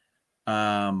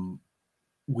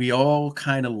 We all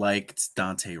kind of liked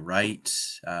Dante Wright.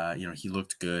 He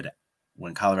looked good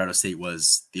when Colorado State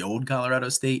was the old Colorado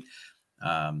State.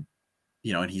 And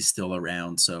he's still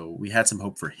around. So we had some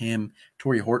hope for him.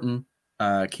 Torrey Horton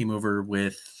came over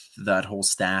with that whole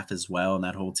staff as well and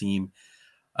that whole team.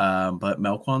 But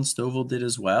Melquan Stovall did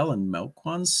as well. And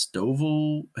Melquan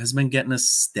Stovall has been getting a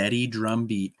steady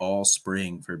drumbeat all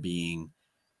spring for being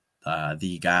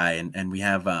the guy. And we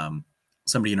have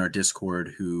somebody in our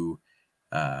Discord who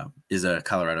is a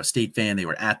Colorado State fan. They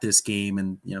were at this game,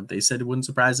 and they said it wouldn't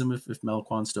surprise them if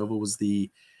Melquan Stovall was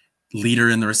the leader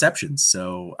in the receptions.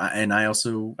 So, and I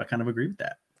kind of agree with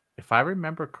that. If I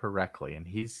remember correctly, and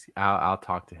I'll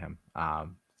talk to him.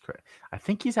 I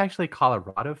think he's actually a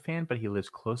Colorado fan, but he lives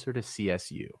closer to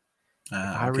CSU. If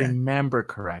I remember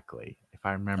correctly. I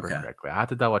have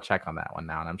to double check on that one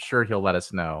now, and I'm sure he'll let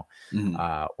us know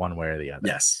one way or the other.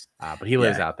 Yes, but he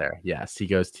lives out there. Yes, he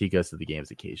goes to the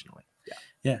games occasionally.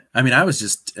 Yeah, I mean, I was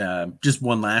just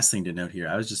one last thing to note here.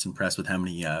 I was just impressed with how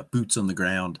many boots on the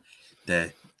ground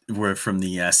that were from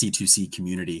the C2C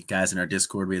community. Guys in our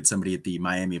Discord, we had somebody at the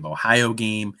Miami of Ohio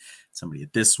game, somebody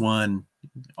at this one,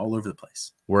 all over the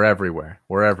place. We're everywhere.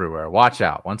 We're everywhere. Watch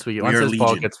out. Once this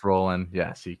ball gets rolling,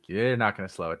 yes, you're not going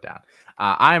to slow it down.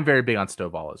 I am very big on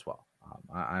Stovall as well.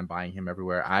 I'm buying him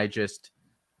everywhere. I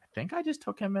think I just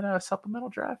took him in a supplemental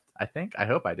draft. I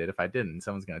hope I did. If I didn't,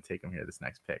 someone's going to take him here this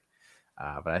next pick.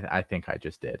 But I think I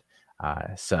just did.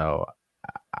 So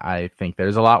I think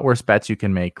there's a lot worse bets you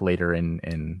can make later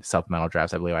in supplemental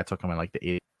drafts. I believe I took him in like the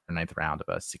 8th or 9th round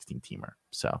of a 16-teamer.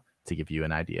 So to give you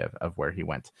an idea of where he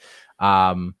went.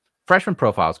 Freshman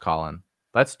profiles, Colin.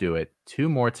 Let's do it. 2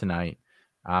 more tonight.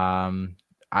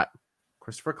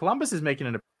 Christopher Columbus is making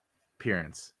an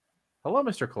appearance. Hello,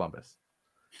 Mr. Columbus.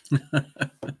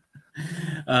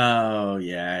 Oh,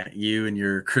 yeah. You and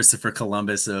your Christopher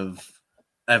Columbus of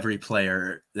every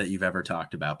player that you've ever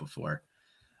talked about before.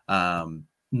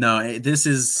 No, this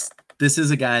is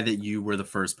a guy that you were the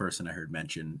first person I heard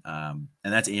mention. And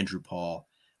that's Andrew Paul,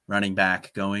 running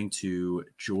back going to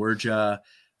Georgia.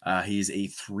 He's a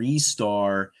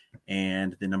 3-star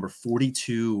and the number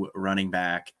 42 running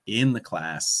back in the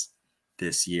class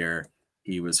this year.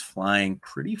 He was flying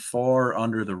pretty far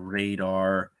under the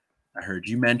radar. I heard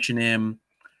you mention him.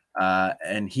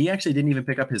 And he actually didn't even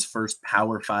pick up his first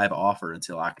Power 5 offer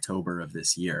until October of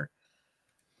this year.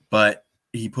 But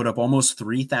he put up almost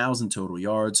 3,000 total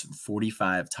yards,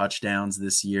 45 touchdowns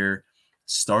this year,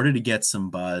 started to get some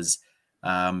buzz,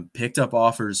 picked up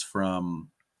offers from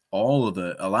a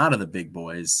lot of the big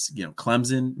boys,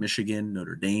 Clemson, Michigan,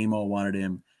 Notre Dame all wanted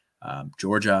him.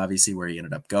 Georgia, obviously, where he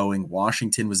ended up going.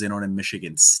 Washington was in on him,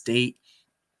 Michigan State.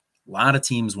 A lot of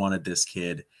teams wanted this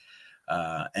kid.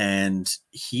 And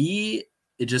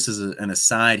just as an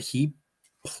aside, he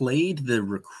played the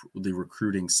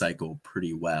recruiting cycle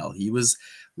pretty well. He was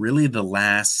really the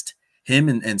last, him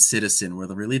and Citizen were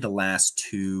really the last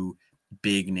 2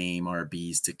 big name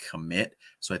RBs to commit.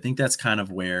 So I think that's kind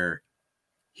of where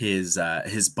his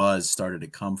buzz started to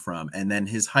come from. And then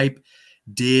his hype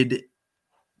did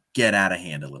get out of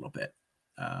hand a little bit.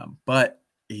 But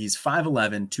he's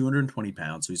 5'11", 220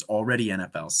 pounds. So he's already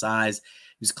NFL size.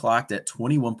 He was clocked at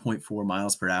 21.4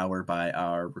 miles per hour by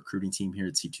our recruiting team here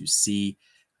at C2C.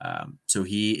 So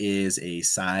he is a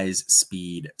size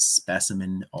speed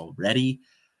specimen already.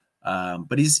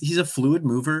 But he's a fluid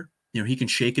mover. He can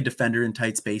shake a defender in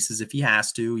tight spaces if he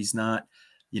has to. He's not,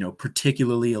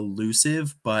 particularly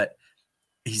elusive, but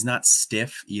he's not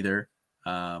stiff either.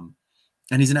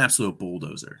 And he's an absolute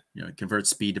bulldozer. He converts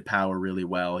speed to power really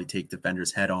well. He takes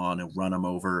defenders head on and run them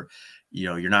over.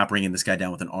 You're not bringing this guy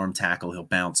down with an arm tackle. He'll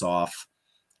bounce off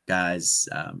guys.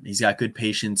 He's got good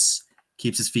patience,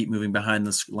 keeps his feet moving behind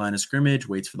the line of scrimmage,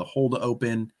 waits for the hole to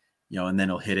open, and then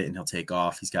he'll hit it and he'll take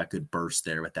off. He's got good burst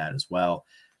there with that as well.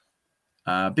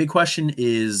 Big question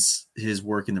is his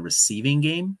work in the receiving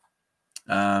game.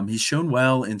 He's shown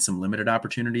well in some limited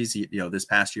opportunities. This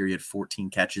past year he had 14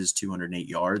 catches, 208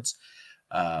 yards.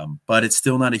 But it's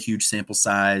still not a huge sample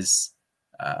size.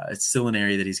 It's still an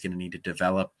area that he's going to need to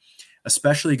develop,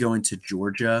 especially going to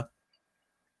Georgia,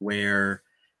 where,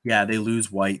 they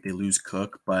lose White, they lose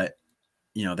Cook, but,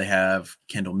 they have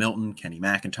Kendall Milton, Kenny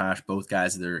McIntosh, both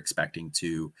guys that they're expecting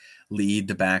to lead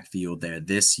the backfield there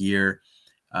this year.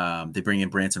 They bring in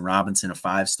Branson Robinson, a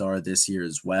 5-star this year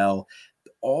as well.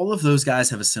 All of those guys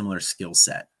have a similar skill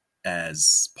set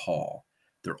as Paul.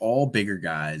 They're all bigger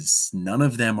guys. None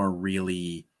of them are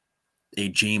really a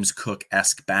James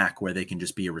Cook-esque back where they can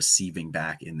just be a receiving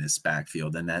back in this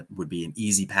backfield. And that would be an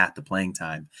easy path to playing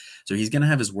time. So he's going to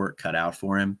have his work cut out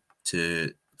for him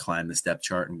to climb the depth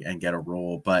chart and get a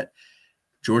role. But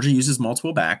Georgia uses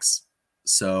multiple backs.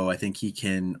 So I think he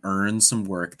can earn some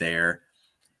work there.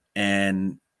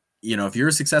 And, if you're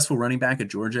a successful running back at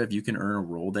Georgia, if you can earn a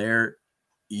role there,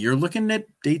 you're looking at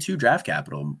day 2 draft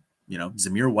capital.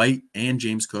 Zamir White and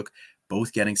James Cook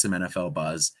both getting some NFL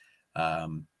buzz.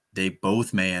 They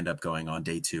both may end up going on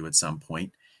day 2 at some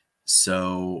point.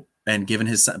 So, and given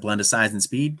his blend of size and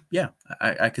speed,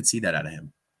 I could see that out of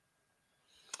him.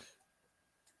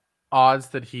 Odds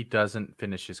that he doesn't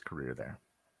finish his career there?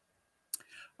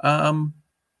 40-60.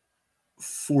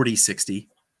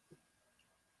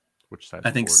 Which side?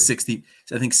 I think 40?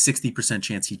 60%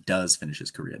 chance he does finish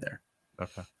his career there.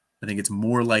 Okay. I think it's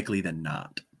more likely than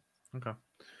not. Okay.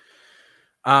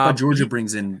 But Georgia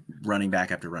brings in running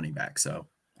back after running back, so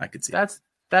I could see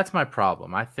that's my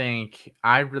problem. I think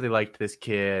I really liked this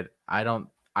kid. I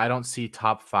don't see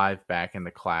top 5 back in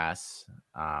the class,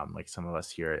 like some of us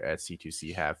here at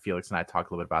C2C have. Felix and I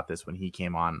talked a little bit about this when he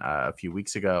came on a few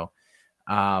weeks ago.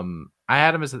 I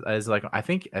had him as like I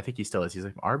think he still is. He's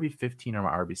like RB15 or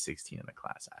my RB16 in the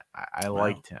class. I Wow.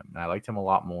 liked him, and I liked him a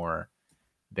lot more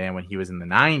than when he was in the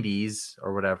 90s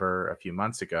or whatever a few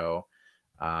months ago.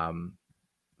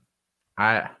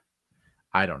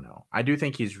 I don't know. I do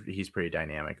think he's pretty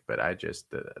dynamic, but I just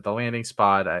the landing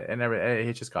spot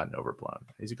it's just gotten overblown.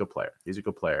 He's a good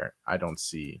player. I don't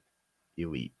see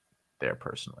elite there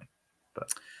personally,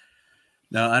 but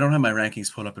no, I don't have my rankings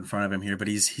pulled up in front of him here, but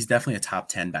he's definitely a top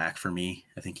 10 back for me.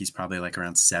 I think he's probably like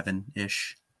around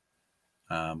 7-ish.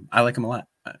 I like him a lot.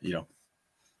 Like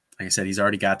I said, he's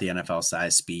already got the NFL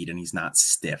size speed and he's not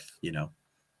stiff,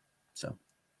 so.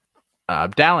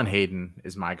 Dallin Hayden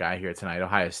is my guy here tonight,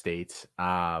 Ohio State.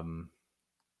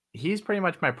 He's pretty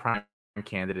much my prime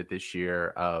candidate this year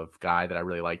of guy that I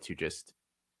really like to just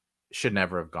should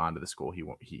never have gone to the school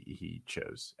he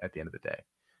chose at the end of the day.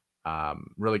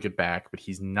 Really good back, but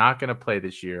he's not going to play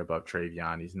this year above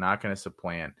Travion. He's not going to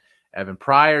supplant Evan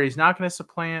Pryor. He's not going to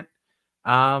supplant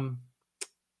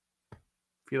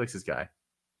Felix's guy,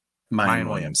 Mayan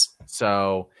Williams.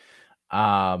 So,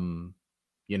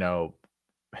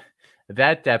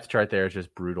 that depth chart there is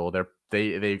just brutal.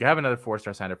 They have another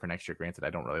 4-star signer for next year. Granted, I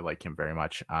don't really like him very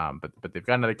much. But they've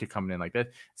got another kid coming in like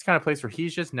that. It's kind of place where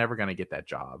he's just never going to get that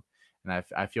job. And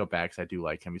I feel bad because I do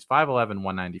like him. He's 5'11",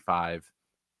 195.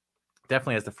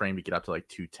 Definitely has the frame to get up to like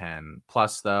 210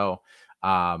 plus though.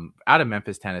 Out of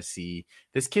Memphis, Tennessee.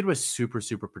 This kid was super,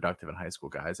 super productive in high school,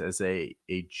 guys. As a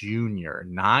junior,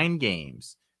 9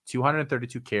 games,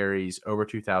 232 carries, over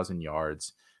 2,000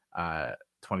 yards,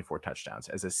 24 touchdowns.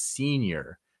 As a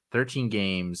senior, 13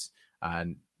 games,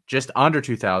 just under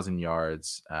 2,000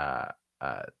 yards,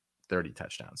 30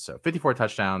 touchdowns. So 54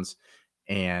 touchdowns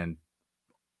and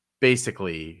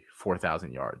basically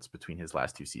 4,000 yards between his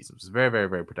last 2 seasons. He's a very, very,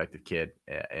 very productive kid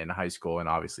in high school and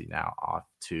obviously now off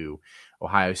to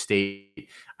Ohio State.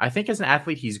 I think as an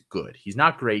athlete, he's good. He's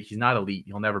not great. He's not elite.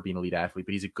 He'll never be an elite athlete,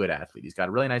 but he's a good athlete. He's got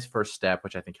a really nice first step,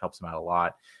 which I think helps him out a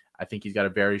lot. I think he's got a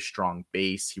very strong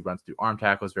base. He runs through arm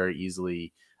tackles very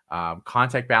easily.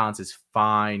 Contact balance is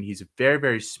fine. He's a very,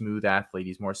 very smooth athlete.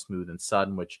 He's more smooth than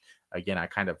Sutton, which, again, I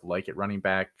kind of like at running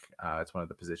back. It's one of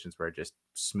the positions where just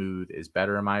smooth is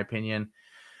better, in my opinion.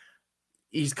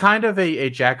 He's kind of a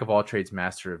jack of all trades,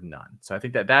 master of none. So I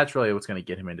think that's really what's going to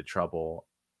get him into trouble.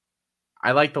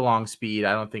 I like the long speed.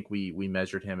 I don't think we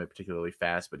measured him at particularly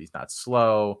fast, but he's not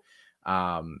slow.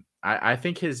 I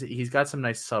think he's got some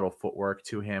nice subtle footwork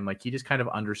to him. Like he just kind of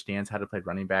understands how to play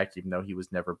running back, even though he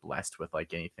was never blessed with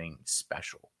like anything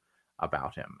special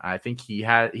about him. I think he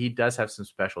does have some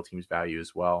special teams value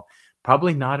as well.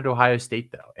 Probably not at Ohio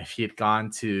State though. If he had gone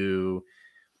to,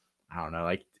 I don't know,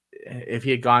 like if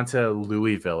he had gone to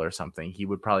Louisville or something, he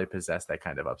would probably possess that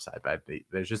kind of upside. But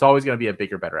there's just always going to be a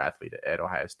bigger, better athlete at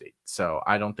Ohio State. So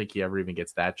I don't think he ever even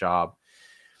gets that job.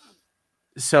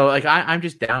 So like I'm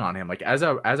just down on him. Like as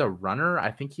a runner,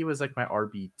 I think he was like my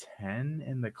RB10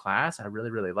 in the class. I really,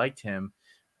 really liked him,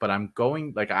 but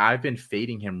I've been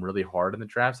fading him really hard in the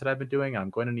drafts that I've been doing.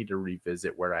 I'm going to need to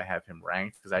revisit where I have him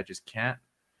ranked because I just can't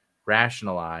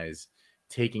rationalize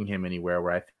taking him anywhere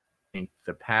where I think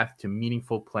the path to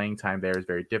meaningful playing time there is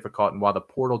very difficult. And while the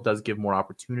portal does give more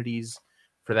opportunities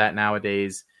for that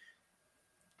nowadays,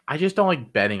 I just don't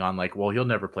like betting on like, well, he'll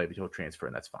never play, but he'll transfer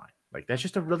and that's fine. Like that's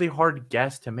just a really hard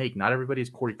guess to make. Not everybody is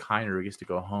Corey Kiner who gets to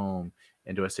go home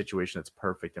into a situation that's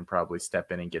perfect and probably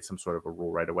step in and get some sort of a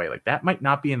rule right away. Like that might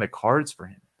not be in the cards for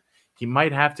him. He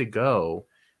might have to go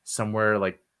somewhere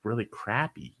like really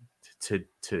crappy to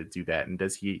do that. And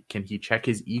can he check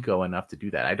his ego enough to do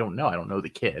that? I don't know. I don't know the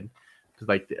kid.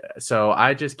 So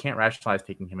I just can't rationalize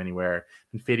taking him anywhere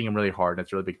and fading him really hard. And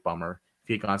it's a really big bummer. If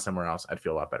he had gone somewhere else, I'd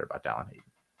feel a lot better about Dallin Hayden.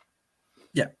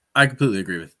 Yeah, I completely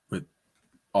agree with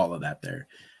all of that there.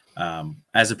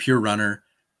 As a pure runner,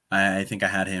 I think I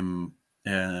had him.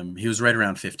 He was right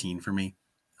around 15 for me.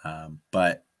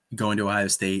 But going to Ohio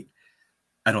State,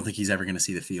 I don't think he's ever going to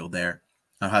see the field there.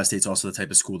 Ohio State's also the type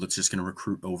of school that's just going to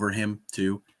recruit over him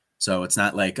too. So it's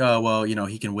not like, oh, well,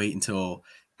 he can wait until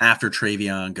after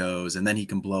Travion goes and then he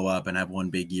can blow up and have one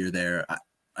big year there.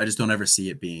 I just don't ever see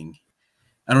him being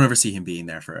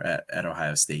there at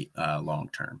Ohio State long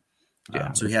term.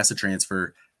 Yeah. So he has to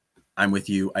transfer. I'm with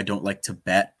you. I don't like to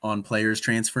bet on players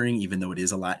transferring, even though it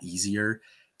is a lot easier.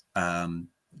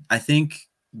 I think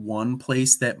one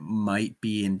place that might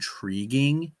be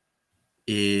intriguing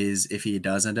is if he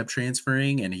does end up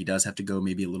transferring and he does have to go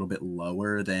maybe a little bit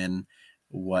lower than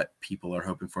what people are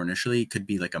hoping for initially, it could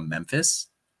be like a Memphis.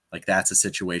 Like that's a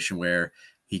situation where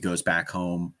he goes back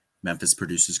home. Memphis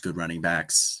produces good running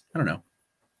backs. I don't know.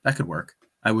 That could work.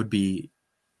 I would be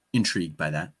intrigued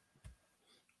by that.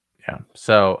 Yeah.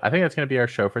 So I think that's going to be our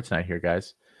show for tonight here,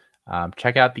 guys.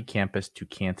 Check out the Campus to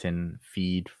Canton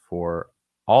feed for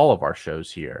all of our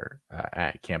shows here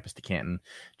at Campus to Canton.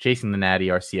 Chasing the Natty,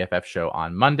 our CFF show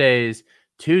on Mondays.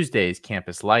 Tuesdays,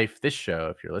 Campus Life, this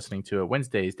show, if you're listening to it.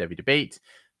 Wednesdays, Debbie Debate.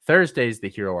 Thursdays, the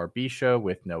Hero RB show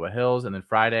with Noah Hills. And then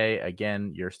Friday,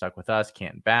 again, You're Stuck With Us,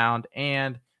 Canton Bound,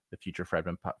 and the Future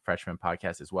Freshman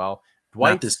podcast as well.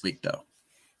 Dwight's, not this week, though.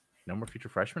 No more Future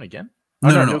Freshmen again?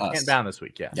 No, Canton Bound this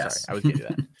week. Yeah, yes. Sorry. I was getting to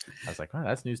that. I was like, wow,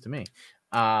 that's news to me.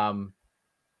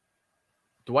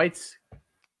 Dwight's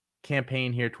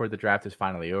campaign here toward the draft is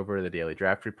finally over, the daily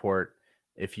draft report.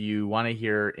 If you want to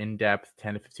hear in-depth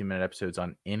 10 to 15-minute episodes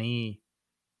on any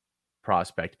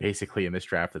prospect basically in this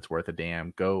draft that's worth a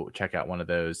damn, go check out one of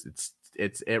those.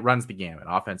 It runs the gamut,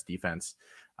 offense, defense.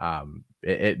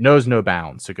 It knows no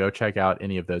bounds. So go check out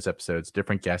any of those episodes,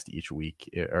 different guest each week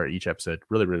or each episode.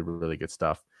 Really, really, really good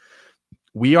stuff.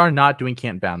 We are not doing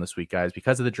Canton Bound this week, guys,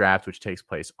 because of the draft, which takes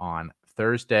place on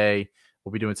Thursday.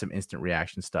 We'll be doing some instant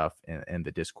reaction stuff in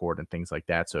the Discord and things like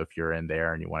that. So if you're in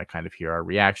there and you want to kind of hear our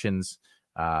reactions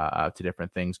to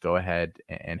different things, go ahead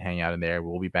and hang out in there.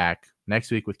 We'll be back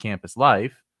next week with Campus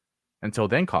Life. Until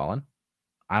then, Colin,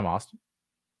 I'm Austin.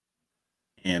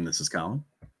 And this is Colin.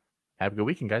 Have a good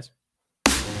weekend, guys.